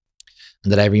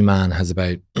 and that every man has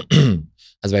about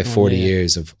 40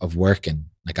 years of working,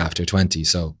 like after 20.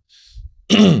 So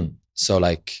so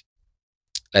like,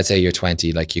 let's say you're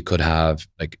 20, like you could have,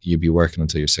 like you'd be working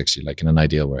until you're 60, like in an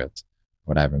ideal world,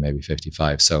 whatever, maybe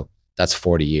 55. So that's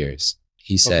 40 years.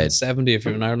 He said 70 if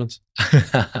you're in Ireland.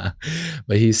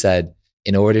 But he said,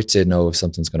 in order to know if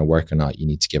something's going to work or not, you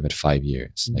need to give it 5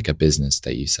 years, like a business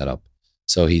that you set up.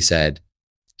 So he said,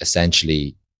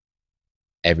 essentially,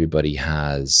 everybody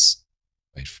has,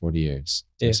 40 years.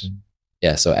 Yes.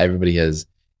 Yeah. So everybody has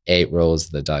 8 rolls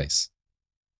of the dice.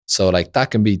 So like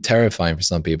that can be terrifying for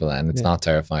some people, and it's not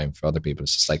terrifying for other people.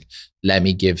 It's just like, let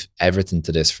me give everything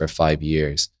to this for 5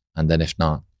 years. And then if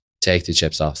not, take the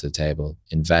chips off the table,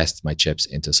 invest my chips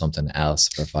into something else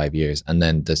for 5 years, and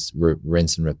then just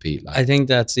rinse and repeat. Like, I think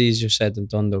that's easier said than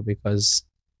done though, because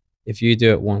if you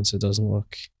do it once, it doesn't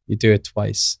work. You do it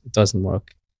twice, it doesn't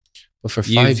work. But for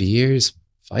 5 years,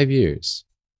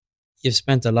 you've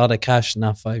spent a lot of cash in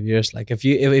that 5 years. Like if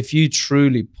you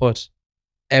truly put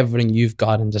everything you've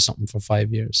got into something for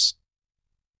 5 years,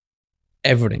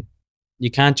 everything,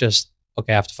 you can't just,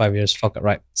 okay, after 5 years, fuck it,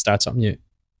 right, start something new.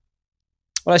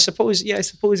 Well, I suppose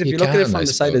if you look at it from the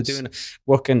side of doing it,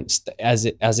 working as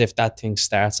if that thing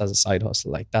starts as a side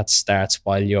hustle, like that starts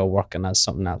while you're working as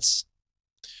something else.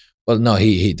 Well, no,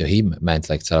 he meant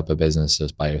like set up a business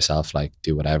just by yourself, like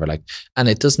do whatever, like, and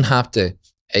it doesn't have to,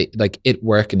 like, it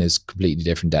working is completely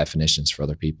different definitions for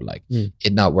other people. Like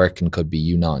it not working could be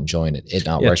you not enjoying it. It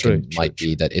not working might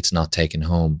be that it's not taking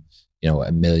home,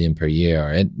 $1 million per year,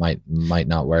 or it might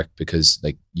not work because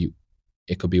like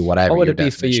it could be whatever. What would it be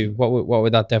for you? What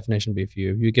would that definition be for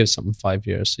you? If you give something 5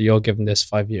 years, so you're giving this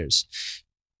 5 years,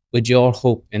 would your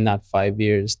hope in that 5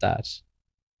 years that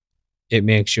it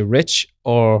makes you rich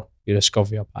or you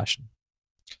discover your passion?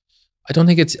 I don't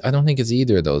think it's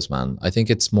either of those, man. I think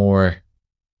it's more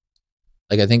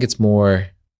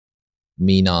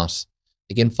me not,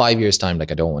 like, in 5 years time,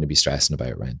 like I don't want to be stressing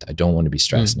about rent. I don't want to be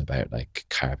stressing about like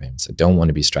car payments. I don't want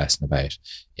to be stressing about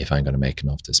if I'm going to make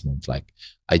enough this month. Like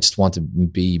I just want to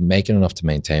be making enough to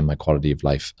maintain my quality of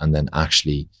life, and then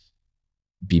actually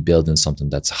be building something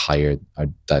that's higher, or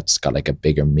that's got like a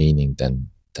bigger meaning than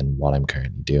what I'm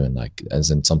currently doing. Like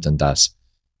as in something that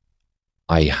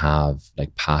I have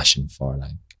like passion for,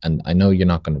 like, and I know you're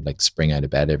not going to like spring out of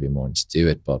bed every morning to do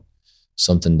it, but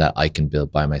something that I can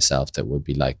build by myself that would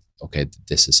be like, okay,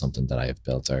 this is something that I have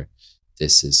built, or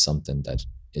this is something that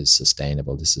is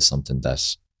sustainable. This is something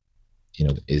that,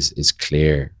 is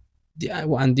clear. Yeah.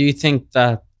 And do you think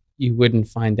that you wouldn't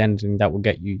find anything that would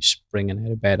get you springing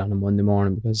out of bed on a Monday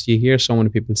morning? Because you hear so many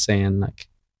people saying like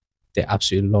they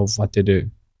absolutely love what they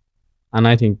do. And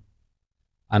I think,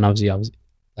 and obviously,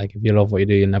 like if you love what you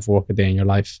do, you'll never work a day in your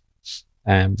life.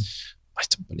 I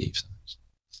don't believe so.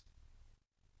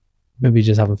 Maybe you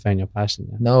just haven't found your passion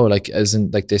yet. No, like as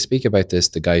in, like they speak about this,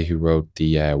 the guy who wrote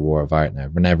the War of Art. Now,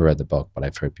 I've never read the book, but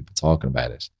I've heard people talking about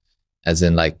it. As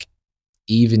in, like,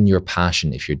 even your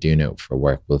passion, if you're doing it for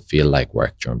work, will feel like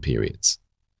work during periods.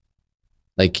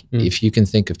 Like if you can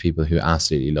think of people who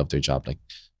absolutely love their job, like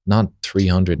not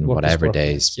 300 and whatever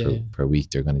days per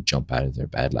week they're going to jump out of their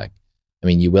bed. Like, I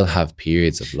mean, you will have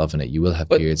periods of loving it. You will have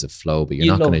periods of flow, but you're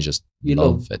not going to just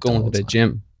love it. Going to the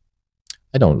gym.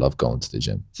 I don't love going to the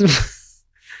gym.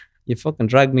 You fucking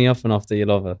drag me off enough that you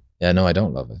love it. Yeah, no, I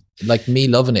don't love it. Like, me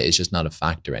loving it is just not a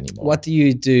factor anymore. What do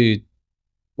you do?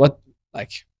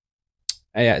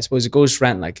 I suppose it goes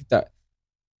rant like that.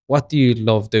 What do you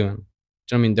love doing?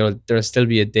 Do you know what I mean? There'll still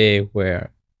be a day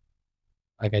where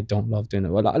like I don't love doing it.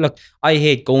 Well, look, I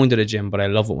hate going to the gym, but I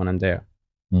love it when I'm there.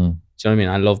 Do you know what I mean?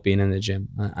 I love being in the gym.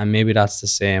 And maybe that's the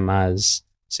same as,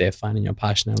 say, finding your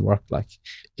passion in work. Like,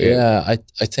 yeah,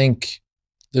 I think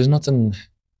there's nothing,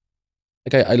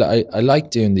 like I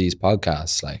like doing these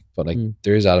podcasts, like, but like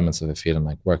there is elements of it feeling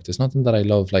like work. There's nothing that I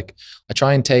love. Like I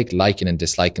try and take liking and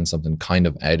disliking something kind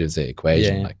of out of the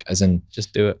equation. Like as in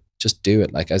just do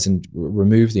it. Like as in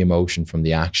remove the emotion from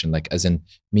the action. Like as in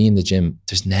me in the gym,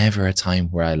 there's never a time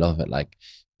where I love it. Like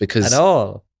because at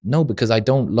all. No, because I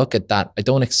don't look at that. I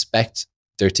don't expect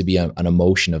there to be an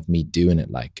emotion of me doing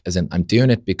it. Like as in I'm doing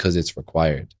it because it's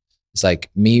required. It's like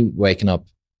me waking up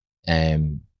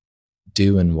and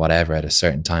doing whatever at a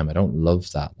certain time. I don't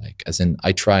love that. Like as in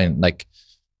I try and like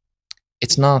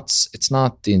it's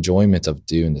not the enjoyment of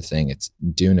doing the thing. It's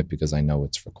doing it because I know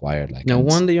it's required. Like no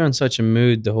wonder you're in such a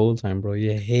mood the whole time, bro.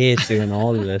 You hate doing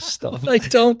all of this stuff. I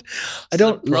don't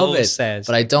love it,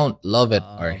 but I don't love it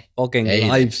or fucking hate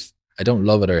life. It. I don't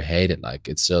love it or hate it. Like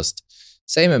it's just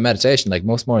same with meditation. Like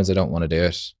most mornings I don't want to do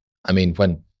it. I mean,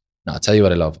 no, I'll tell you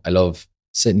what I love. I love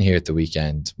sitting here at the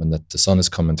weekend when the sun is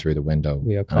coming through the window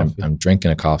We have and coffee. I'm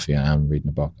drinking a coffee and I'm reading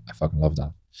a book. I fucking love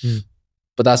that. Mm.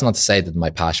 But that's not to say that my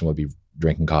passion will be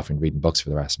drinking coffee and reading books for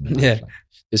the rest of my life. Yeah. Like,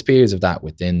 there's periods of that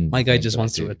within. My the guy thing just that I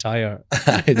wants to do. retire.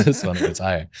 I just want to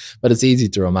retire. But it's easy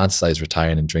to romanticize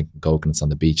retiring and drinking coconuts on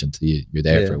the beach until you're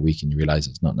there Yeah. for a week and you realize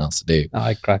there's nothing else to do.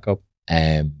 I crack up.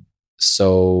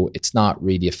 So it's not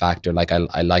really a factor. Like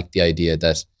I like the idea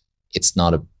that it's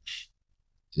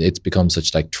become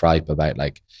such like tripe about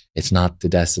like, it's not the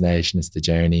destination, it's the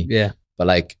journey. Yeah. But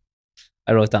like,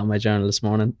 I wrote that in my journal this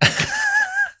morning.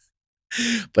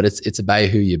 but it's about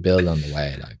who you build on the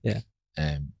way. Like, Yeah.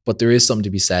 But there is something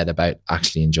to be said about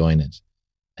actually enjoying it.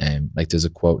 Like there's a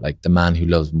quote, like the man who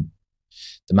loves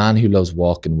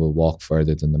walking will walk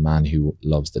further than the man who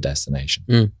loves the destination.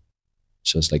 Mm.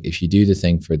 So it's like, if you do the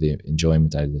thing for the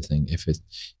enjoyment out of the thing,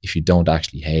 if you don't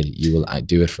actually hate it, you will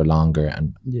do it for longer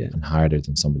and harder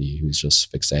than somebody who's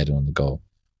just fixated on the goal.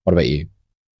 What about you?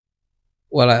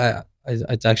 Well,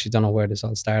 I actually don't know where this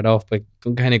all started off, but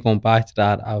kind of going back to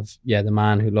that of the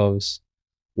man who loves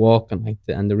walking, like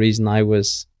and the reason I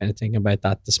was kind of thinking about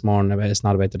that this morning, about it's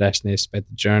not about the destination, it's about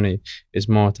the journey, is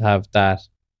more to have that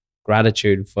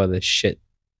gratitude for the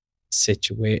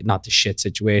not the shit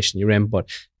situation you're in, but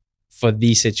for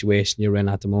the situation you're in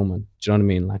at the moment. Do you know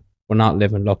what I mean? Like, we're not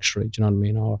living luxury, do you know what I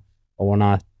mean? Or we're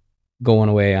not going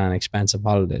away on expensive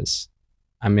holidays.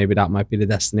 And maybe that might be the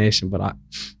destination. But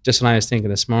just when I was thinking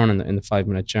this morning in the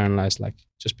 5-minute journal, I was like,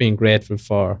 just being grateful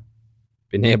for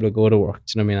being able to go to work.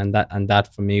 Do you know what I mean? And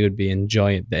that for me would be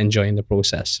enjoying the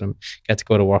process. You know, get to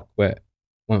go to work with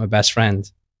my best friend.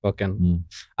 Fucking,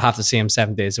 I have to see him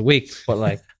 7 days a week, but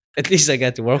like, at least I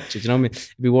get to work. Do you know what I mean?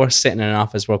 It'd be worse sitting in an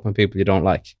office working with people you don't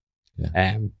like.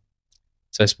 Yeah.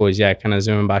 So I suppose, kind of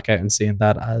zooming back out and seeing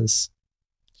that as.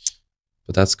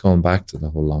 But that's going back to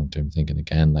the whole long-term thinking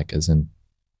again, like as in,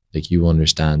 like you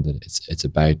understand that it's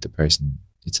about the person,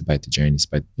 it's about the journey, it's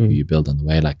about who you build on the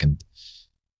way. Like, and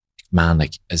man,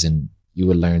 like as in, you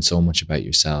will learn so much about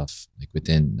yourself, like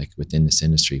within this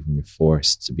industry when you're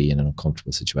forced to be in an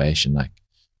uncomfortable situation. Like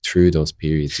through those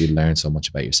periods, you learn so much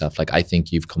about yourself. Like I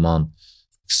think you've come on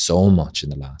so much in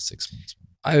the last 6 months.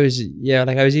 I was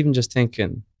even just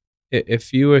thinking,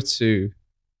 if you were to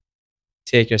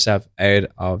take yourself out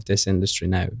of this industry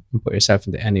now and put yourself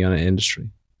into any other industry,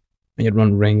 and you'd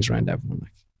run rings around everyone,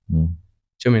 like, do you know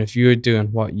what I mean? If you were doing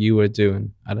what you were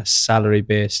doing at a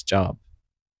salary-based job,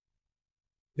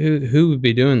 who would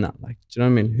be doing that? Like, do you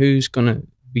know what I mean? Who's gonna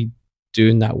be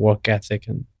doing that work ethic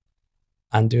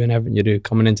and doing everything you do,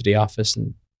 coming into the office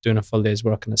and doing a full day's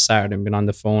work on a Saturday and being on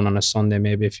the phone on a Sunday,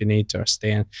 maybe if you need to, or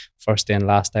staying first day and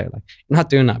last out? Like, you're not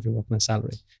doing that if you're working a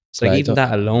salary. It's like, even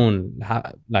that alone,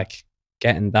 like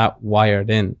getting that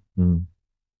wired in,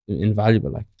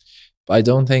 invaluable. Like, but I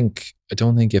don't think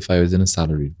if I was in a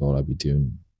salaried role, I'd be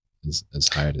doing as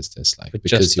hard as this, like,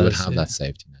 because you would have that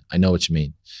safety net. I know what you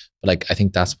mean, but like, I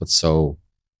think that's what's so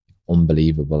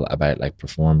unbelievable about like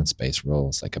performance-based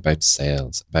roles, like about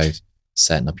sales, about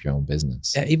setting up your own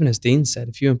business. Yeah, even as Dean said,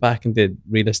 if you went back and did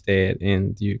real estate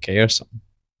in the UK or something,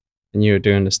 and you're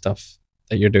doing the stuff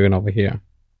that you're doing over here,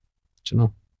 do you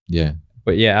know? Yeah.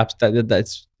 But yeah,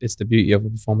 it's the beauty of a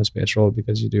performance-based role,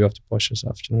 because you do have to push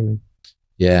yourself. Do you know what I mean?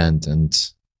 Yeah,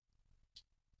 and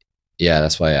yeah,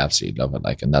 that's why I absolutely love it.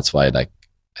 Like, and that's why, like,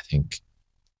 I think,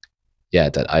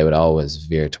 that I would always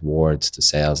veer towards the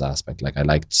sales aspect. Like, I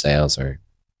like sales or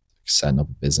setting up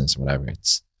a business or whatever.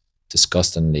 It's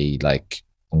disgustingly like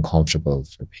uncomfortable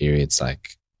for periods.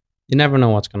 Like, you never know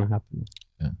what's going to happen,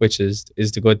 which is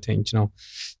the good thing. You know,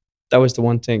 that was the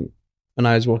one thing when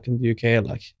I was working in the UK.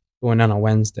 Like, going on a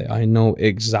Wednesday, I know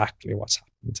exactly what's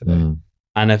happening today,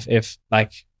 and if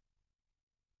like,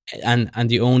 and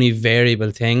the only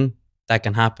variable thing that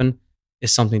can happen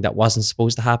is something that wasn't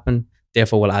supposed to happen,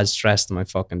 therefore will add stress to my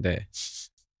fucking day.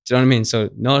 Do you know what I mean? So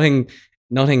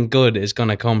nothing good is going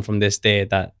to come from this day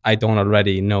that I don't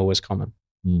already know is coming.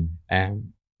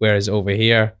 Whereas over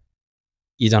here,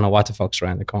 you don't know what the fuck's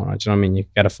around the corner. Do you know what I mean? You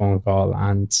get a phone call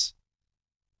and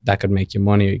that could make you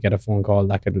money. You get a phone call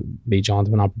that could lead you on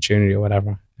to an opportunity or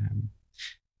whatever.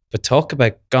 But talk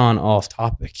about gone off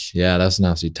topic. Yeah, that's an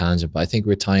absolute tangent. But I think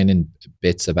we're tying in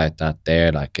bits about that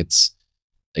there. Like, it's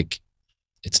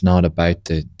not about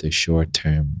the short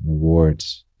term reward.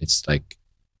 It's like,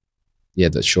 yeah,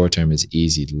 the short term is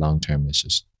easy. The long term is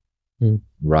just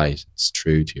right. It's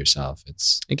true to yourself.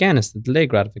 It's the delayed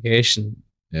gratification.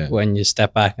 Yeah. When you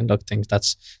step back and look at things,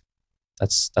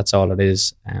 that's all it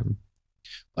is.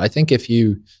 I think if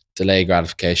you delay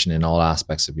gratification in all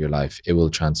aspects of your life, it will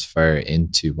transfer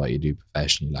into what you do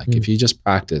professionally. Like, if you just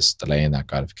practice delaying that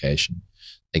gratification,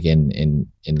 again, in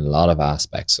a lot of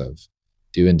aspects of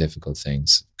doing difficult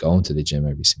things, going to the gym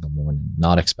every single morning,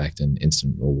 not expecting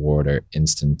instant reward or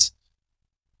instant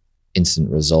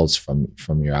results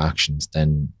from your actions,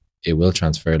 then it will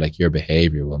transfer. Like your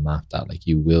behavior will map that. Like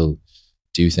you will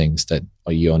do things that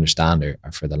you understand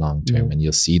are for the long term, and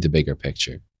you'll see the bigger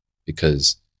picture,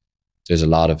 because there's a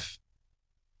lot of,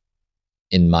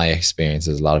 in my experience,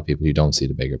 there's a lot of people who don't see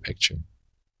the bigger picture.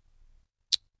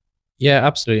 Yeah,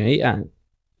 absolutely. Yeah,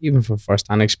 even from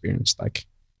first-hand experience, like,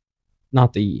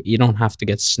 not that you don't have to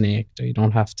get snaked, or you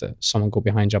don't have to someone go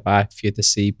behind your back for you to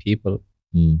see people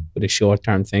with a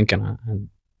short-term thinking and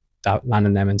that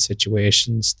landing them in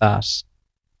situations that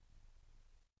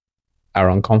are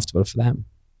uncomfortable for them.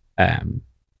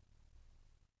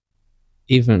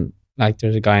 Even like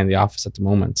there's a guy in the office at the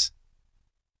moment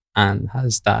and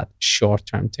has that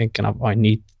short-term thinking of, oh, I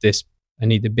need this, I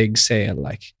need the big sale,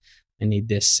 like I need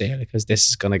this sale because this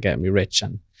is going to get me rich.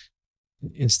 And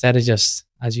instead of just,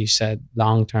 as you said,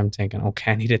 long-term thinking,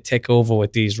 okay, I need to take over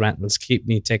with these rentals, keep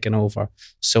me taking over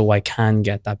so I can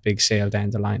get that big sale down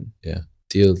the line. Yeah.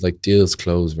 Deals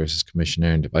closed versus commission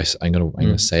earned. I'm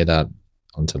gonna say that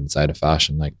until it's out of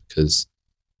fashion, like, because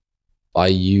by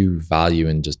you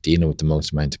valuing just dealing with the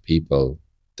most amount of people,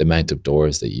 the amount of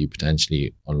doors that you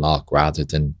potentially unlock, rather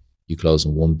than you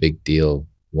closing one big deal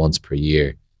once per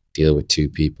year, deal with 2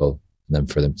 people, and then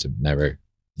for them to never.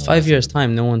 5 years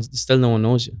time, no one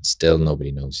knows you. Still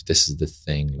nobody knows you. This is the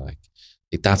thing. Like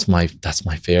that's my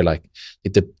fear. Like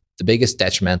the biggest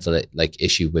detrimental like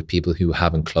issue with people who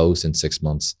haven't closed in 6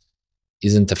 months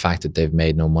isn't the fact that they've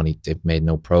made no money, they've made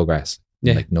no progress.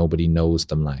 Yeah. Like nobody knows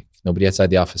them. Like nobody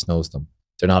outside the office knows them.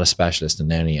 They're not a specialist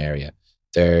in any area.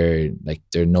 They're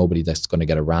nobody that's going to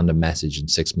get a random message in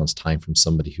 6 months' time from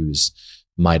somebody who's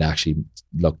might actually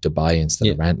look to buy instead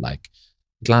of rent. Like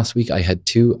last week, I had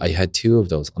two of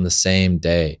those on the same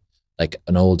day. Like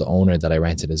an old owner that I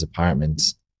rented his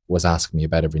apartment was asking me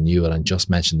about a renewal and just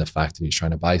mentioned the fact that he's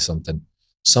trying to buy something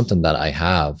that I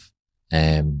have.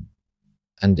 And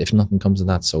if nothing comes of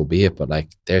that, so be it. But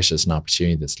like, there's just an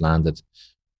opportunity that's landed.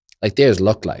 Like there's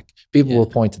luck. Like people will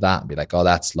point to that and be like, "Oh,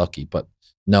 that's lucky," but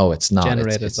no, it's not.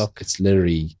 Generated luck. It's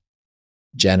literally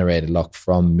generated luck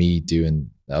from me doing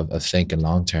of thinking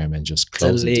long term and just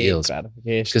closing deals.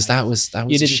 Because that was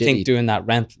you didn't think doing that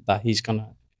rent that he's gonna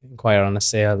inquire on a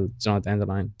sale, at the end of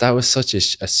the line. That was such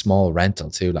a small rental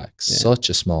too, like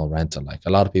such a small rental. Like a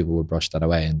lot of people would brush that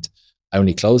away, and I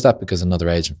only closed that because another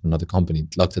agent from another company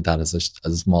looked at that as a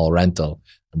small rental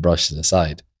and brushed it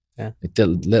aside. Yeah, like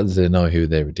little did they know who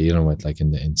they were dealing with, like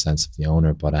in the sense of the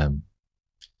owner. But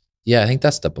yeah, I think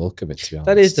that's the bulk of it. To be honest,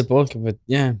 that is the bulk of it.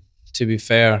 Yeah, to be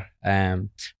fair,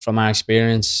 from our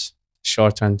experience,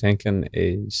 short-term thinking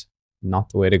is not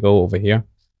the way to go over here.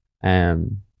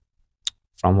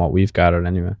 From what we've gathered,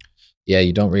 anyway. Yeah,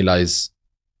 you don't realize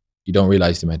the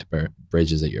amount of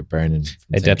bridges that you're burning.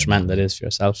 A detriment that is for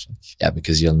yourself. Yeah,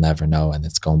 because you'll never know, and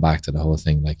it's going back to the whole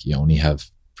thing. Like you only have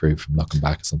proof from looking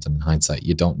back at something in hindsight.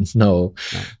 You don't know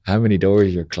how many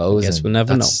doors you're closing. I guess we'll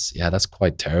never know. Yeah, that's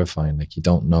quite terrifying. Like you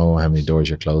don't know how many doors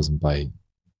you're closing by.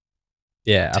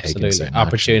 Yeah, absolutely.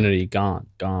 Opportunity gone.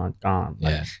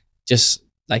 Like, just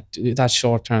like that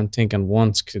short-term thinking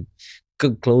once could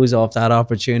close off that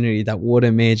opportunity that would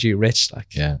have made you rich.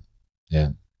 Like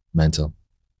mental.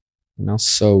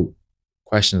 So,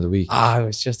 question of the week. I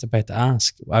was just about to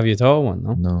ask. Have you thought one?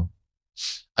 No.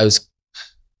 I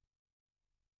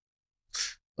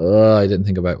didn't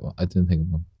think about one.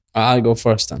 I'll go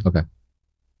first then. Okay.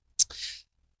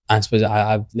 I suppose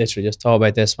I've literally just thought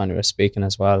about this when we were speaking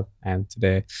as well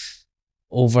today.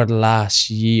 Over the last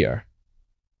year,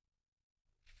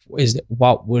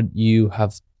 what would you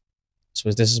have? So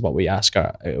this is what we ask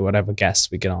our whatever guests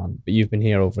we get on. But you've been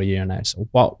here over a year now. So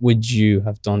what would you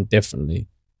have done differently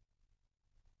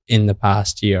in the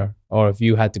past year? Or if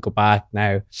you had to go back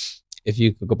now, if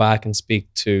you could go back and speak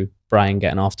to Brian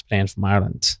getting off the plane from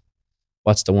Ireland,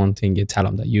 what's the one thing you'd tell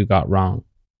him that you got wrong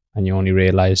and you only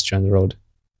realised during the road?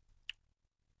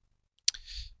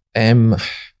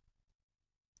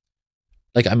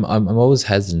 Like I'm always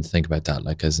hesitant to think about that,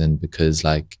 like as in, because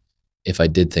like if I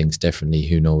did things differently,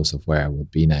 who knows of where I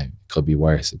would be now? It could be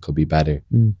worse, it could be better.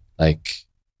 Like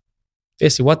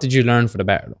basically, what did you learn for the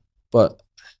better? But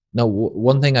no,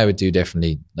 one thing I would do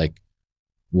differently, like,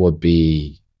 would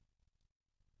be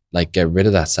like get rid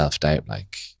of that self-doubt.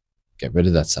 Like it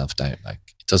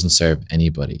doesn't serve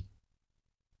anybody.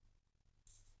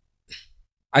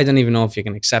 I don't even know if you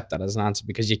can accept that as an answer,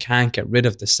 because you can't get rid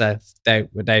of the self-doubt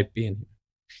without being here.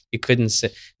 You couldn't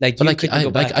say like But you like, couldn't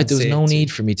go back. there was no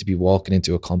need for me to be walking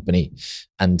into a company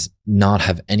and not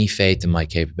have any faith in my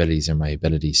capabilities or my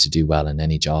abilities to do well in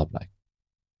any job. Like,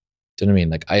 do you know what I mean?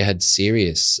 Like, I had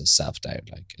serious self doubt.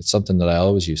 Like, it's something that I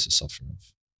always used to suffer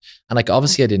of. And like,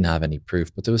 obviously, I didn't have any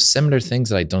proof, but there was similar things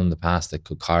that I'd done in the past that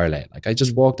could correlate. Like, I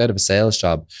just walked out of a sales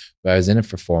job where I was in it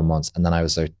for 4 months, and then I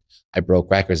was like, I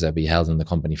broke records that be held in the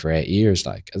company for 8 years.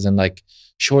 Like, as in, like,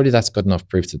 surely that's good enough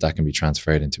proof that that can be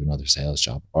transferred into another sales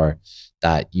job, or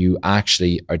that you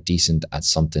actually are decent at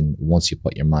something once you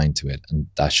put your mind to it, and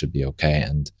that should be okay.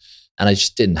 And I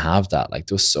just didn't have that. Like,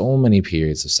 there was so many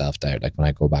periods of self doubt. Like, when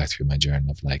I go back through my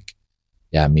journal of like,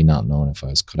 yeah, me not knowing if I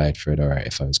was cut out for it or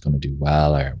if I was going to do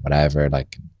well or whatever.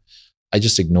 Like, I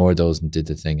just ignored those and did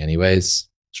the thing anyways.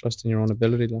 Trust in your own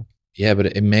ability, like. Yeah, but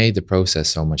it made the process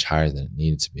so much harder than it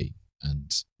needed to be.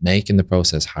 And making the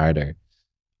process harder,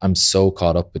 I'm so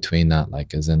caught up between that,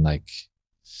 like, as in, like,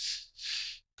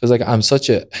 because like I'm such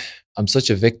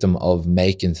a victim of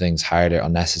making things harder,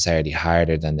 unnecessarily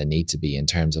harder than they need to be, in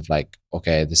terms of like,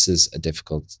 okay, this is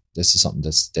something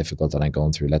that's difficult that I'm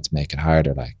going through. Let's make it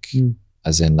harder. Like,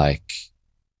 as in, like,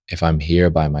 if I'm here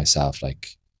by myself,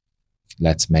 like,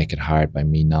 let's make it hard by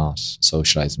me not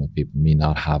socializing with people, me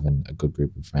not having a good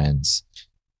group of friends.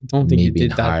 I don't think you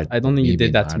did that. I don't think you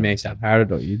did that to make that harder,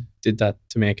 though. You did that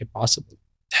to make it possible.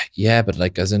 Yeah, but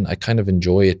like, as in, I kind of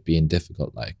enjoy it being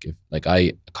difficult. Like, if like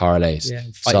I correlate,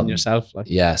 fighting yourself, like,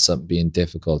 something being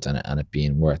difficult and it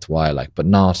being worthwhile. Like, but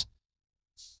not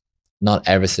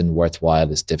everything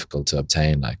worthwhile is difficult to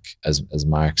obtain. Like, as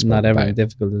Mark spoke not everything about.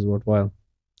 difficult is worthwhile.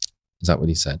 Is that what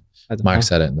he said? Mark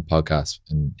said it in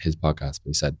his podcast, but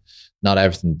he said not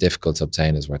everything difficult to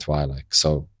obtain is worthwhile. Like,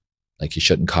 so, like, you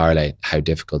shouldn't correlate how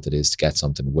difficult it is to get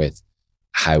something with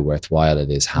how worthwhile it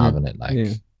is having it. Like,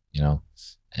 you know,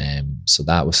 so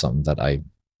that was something that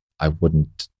I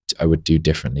would do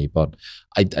differently. But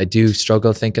I do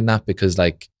struggle thinking that, because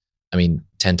like, I mean,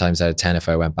 10 times out of 10, if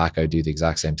I went back, I would do the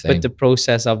exact same thing. But the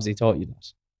process obviously taught you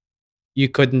that. You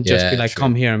couldn't just be like,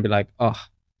 come here and be like, oh,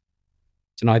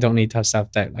 you know, I don't need to have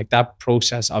self-doubt. Like, that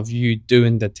process of you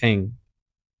doing the thing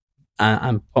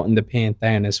and putting the paint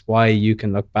down is why you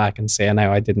can look back and say,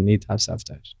 now I didn't need to have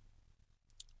self-doubt.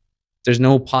 There's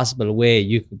no possible way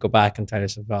you could go back and tell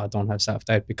yourself, oh, I don't have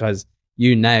self-doubt, because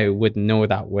you now wouldn't know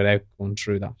that without going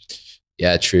through that.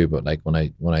 Yeah, true. But like, when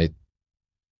I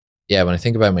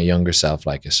think about my younger self,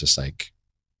 like, it's just like,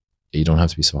 you don't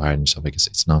have to be so hard on yourself. Like,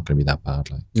 it's not going to be that bad.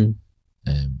 Like,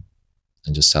 and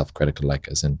just self-critical, like,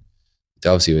 as in,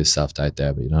 there obviously is self-doubt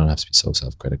there, but you don't have to be so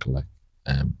self-critical, like,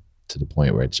 to the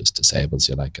point where it just disables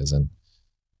you, like, as in,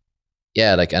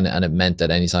 yeah, like, and it meant that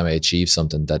anytime I achieved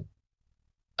something that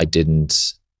I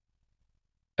didn't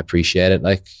appreciate it,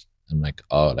 like, I'm like,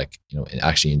 oh, like, you know,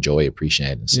 actually enjoy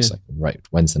appreciating it. It's just like, right,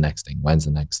 when's the next thing? When's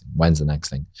the next thing? When's the next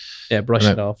thing? Yeah, brush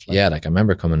it off. Like, yeah, like, I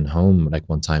remember coming home like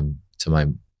one time to my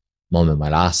mum in my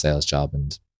last sales job,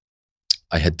 and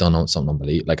I had done something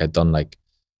unbelievable. Like, I'd done like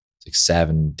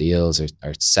 7 deals or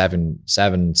seven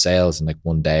sales in like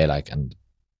one day, like, and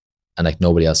like,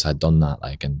 nobody else had done that,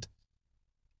 like, and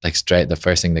like, straight, the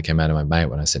first thing that came out of my mouth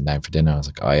when I sit down for dinner, I was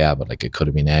like, oh yeah, but like, it could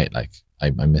have been 8. Like, I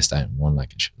missed out on 1.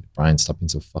 Like, Brian, stop being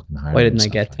so fucking hard. Why didn't I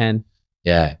get 10?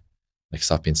 Yeah, like,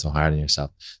 stop being so hard on yourself.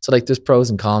 So like, there's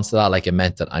pros and cons to that. Like, it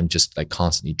meant that I'm just like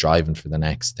constantly driving for the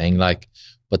next thing. Like,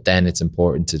 but then it's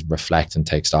important to reflect and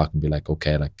take stock and be like,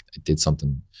 okay, like, I did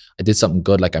something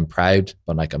good. Like, I'm proud,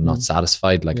 but like, I'm not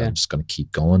satisfied. Like, I'm just going to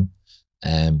keep going.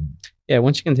 Yeah,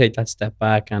 once you can take that step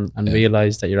back and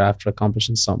realize that you're after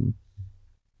accomplishing something,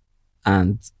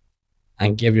 and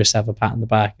give yourself a pat on the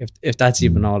back, if that's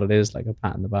even all it is, like a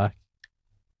pat on the back.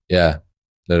 Yeah,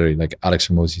 literally, like Alex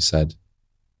Hormozi said.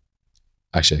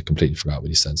 Actually, I completely forgot what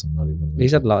he said. So I'm not even. He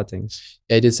said a lot of things.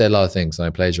 Yeah, he did say a lot of things, and I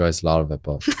plagiarized a lot of it.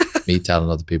 But me telling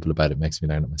other people about it makes me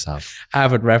learn it myself.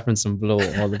 Harvard reference and below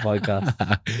all the podcasts.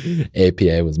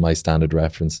 APA was my standard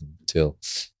reference tool.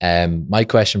 My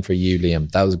question for you,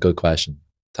 Liam. That was a good question.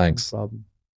 Thanks. No problem.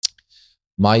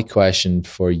 My question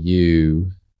for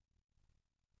you.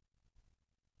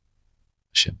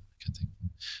 Shit, I can't think.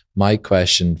 My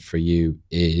question for you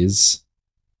is,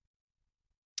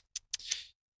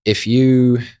 if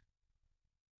you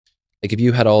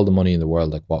had all the money in the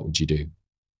world, like, what would you do?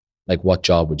 Like, what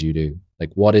job would you do?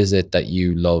 Like, what is it that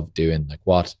you love doing? Like,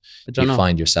 what do you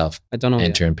find yourself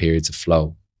entering periods of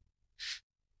flow?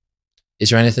 Is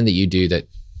there anything that you do that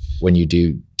when you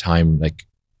do, time like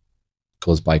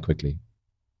goes by quickly?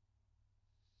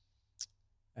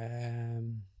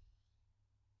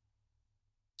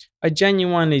 I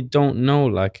genuinely don't know.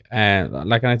 Like,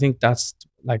 I think that's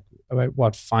like about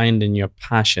what finding your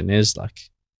passion is like.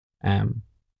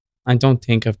 I don't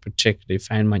think I've particularly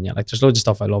found mine yet. Like there's loads of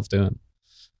stuff I love doing,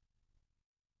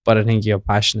 but I think your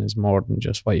passion is more than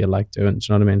just what you like doing. Do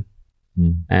you know what I mean?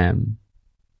 Mm.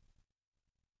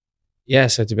 Yeah.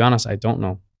 So to be honest, I don't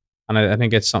know, and I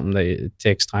think it's something that it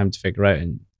takes time to figure out,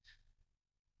 and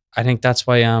I think that's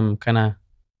why I'm kind of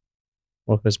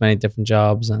working as many different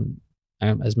jobs and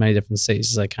as many different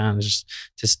cities as I can,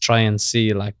 just try and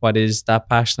see like what is that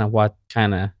passion and what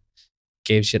kind of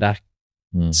gives you that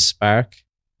spark.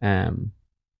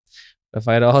 If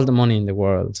I had all the money in the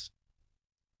world,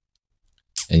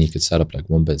 and you could set up like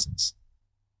one business,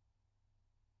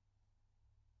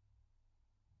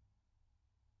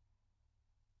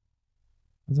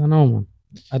 I don't know, man.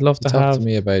 I'd love to talk have. to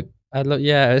me about. I'd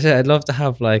love to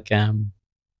have like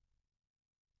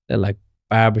like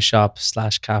barbershop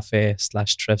 / cafe /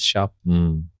 thrift shop,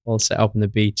 all set up on the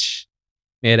beach,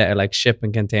 made out of like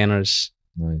shipping containers.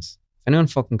 Nice. If anyone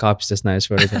fucking copies this now, I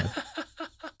swear to God.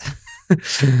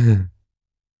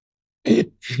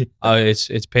 Oh,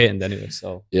 it's patent anyway.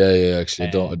 So yeah. Actually,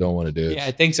 I don't want to do it. Yeah,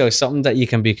 I think so. Something that you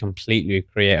can be completely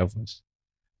creative with.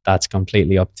 That's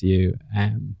completely up to you.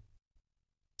 That'd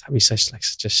be such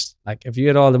like if you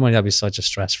had all the money, that'd be such a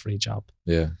stress-free job.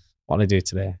 Yeah. What I do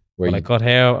today. Will I cut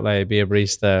hair? Will I be a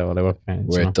barista? Will I work?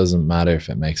 Where it doesn't matter if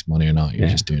it makes money or not. You're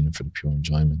just doing it for the pure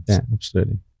enjoyment. Yeah,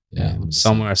 absolutely. Yeah.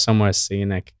 Somewhere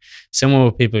scenic, somewhere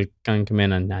where people can come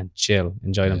in and chill,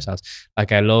 enjoy themselves.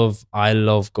 Like I love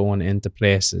going into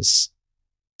places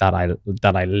that I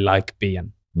like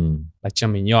being. Like, do you know what I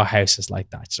mean? Your house is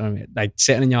like that. Do you know what I mean? Like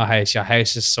sitting in your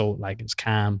house is so like it's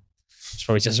calm. It's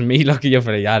probably just me looking at you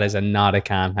for the that is not a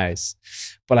calm house,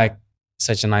 but like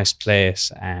such a nice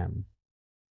place.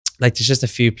 Like there's just a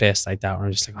few places like that where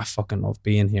I'm just like, I fucking love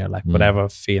being here. Like whatever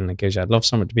feeling it gives you, I'd love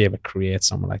someone to be able to create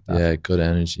somewhere like that. Yeah, good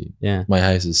energy. Yeah, my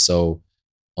house is so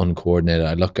uncoordinated.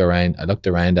 I looked around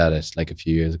at it like a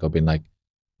few years ago, being like,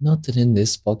 nothing in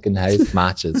this fucking house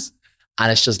matches.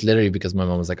 And it's just literally because my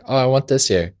mom was like, oh, I want this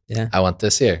here. Yeah, I want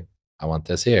this here. I want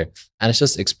this here. And it's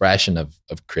just expression of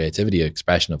creativity,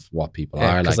 expression of what people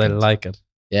are. Because I like it.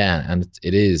 Yeah, and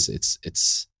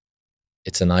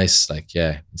it's a nice, like,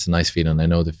 it's a nice feeling. I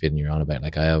know the feeling you're on about.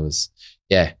 Like I always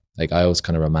kind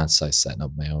of romanticize setting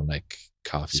up my own like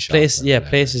coffee shop.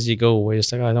 Places you go where you're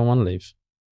just like, oh, I don't want to leave.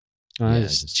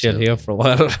 Just chill here for a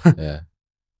while.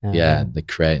 Yeah. Like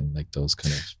creating like those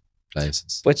kind of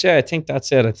places. But yeah, I think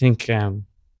that's it. I think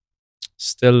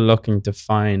still looking to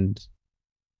find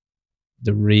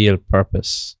the real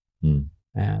purpose.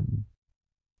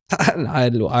 I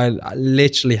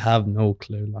literally have no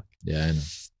clue. Like, yeah, I know.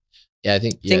 Yeah, I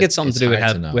think it's something to do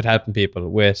with helping people.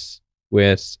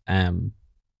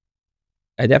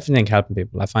 I definitely think helping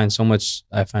people. I find so much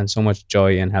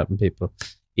joy in helping people,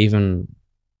 even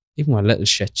with little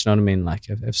shit. You know what I mean? Like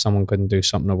if someone couldn't do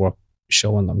something at work,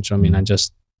 showing them. Do you know what I mean? And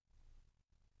just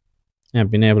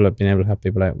being able to help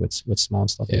people out with small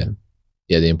stuff. Yeah. Even.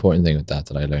 Yeah, the important thing with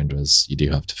that I learned was you do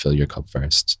have to fill your cup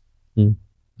first.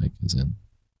 Like as in.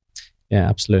 Yeah,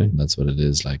 absolutely. And that's what it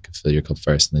is. Like fill your cup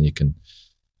first, and then you can,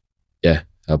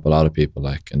 help a lot of people.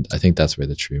 Like, and I think that's where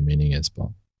the true meaning is. But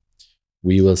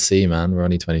we will see, man. We're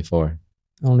only 24.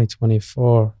 Only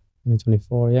 24.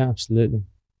 Yeah, absolutely.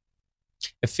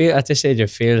 At this age, it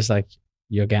feels like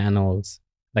you're getting old.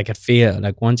 Like it feels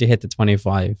like once you hit the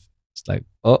 25, it's like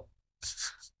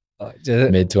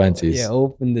mid-20s. Yeah,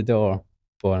 open the door.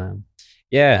 But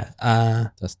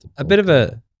that's a bit of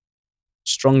a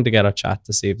strung together chat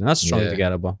this evening. Not strung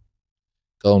together, but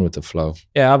going with the flow.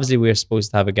 Yeah, obviously we were supposed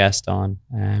to have a guest on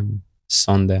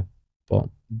Sunday, but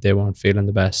they weren't feeling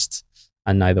the best,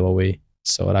 and neither were we.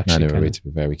 So it actually neither were we, to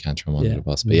be fair. We can't throw them under the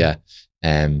bus. But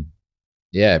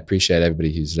appreciate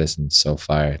everybody who's listened so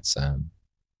far. It's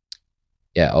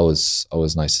always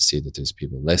nice to see that there's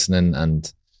people listening.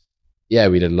 And we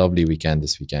had a lovely weekend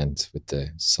this weekend with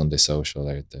the Sunday social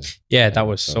out there. That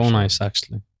was social. So nice,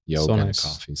 actually. Yoga and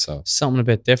coffee. So something a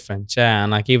bit different. Yeah,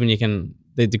 and like even you can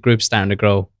the group's starting to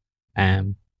grow.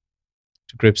 The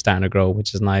group's starting to grow,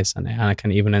 which is nice. And I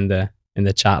can even in the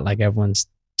chat, like everyone's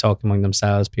talking among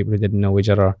themselves, people who didn't know each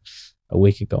other a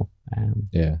week ago.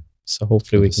 So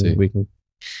hopefully we can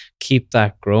keep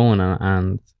that growing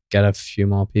and get a few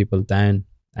more people down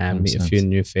and meet a few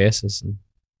new faces. And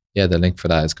the link for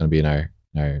that is going to be in our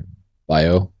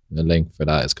bio. The link for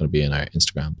that is going to be in our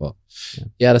Instagram. But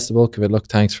that's the bulk of it. Look,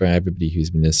 thanks for everybody who's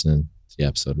been listening to the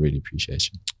episode. Really appreciate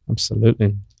you.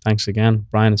 Absolutely. Thanks again,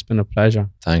 Brian. It's been a pleasure.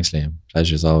 Thanks, Liam.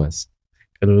 Pleasure as always.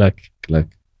 Good luck. Good luck.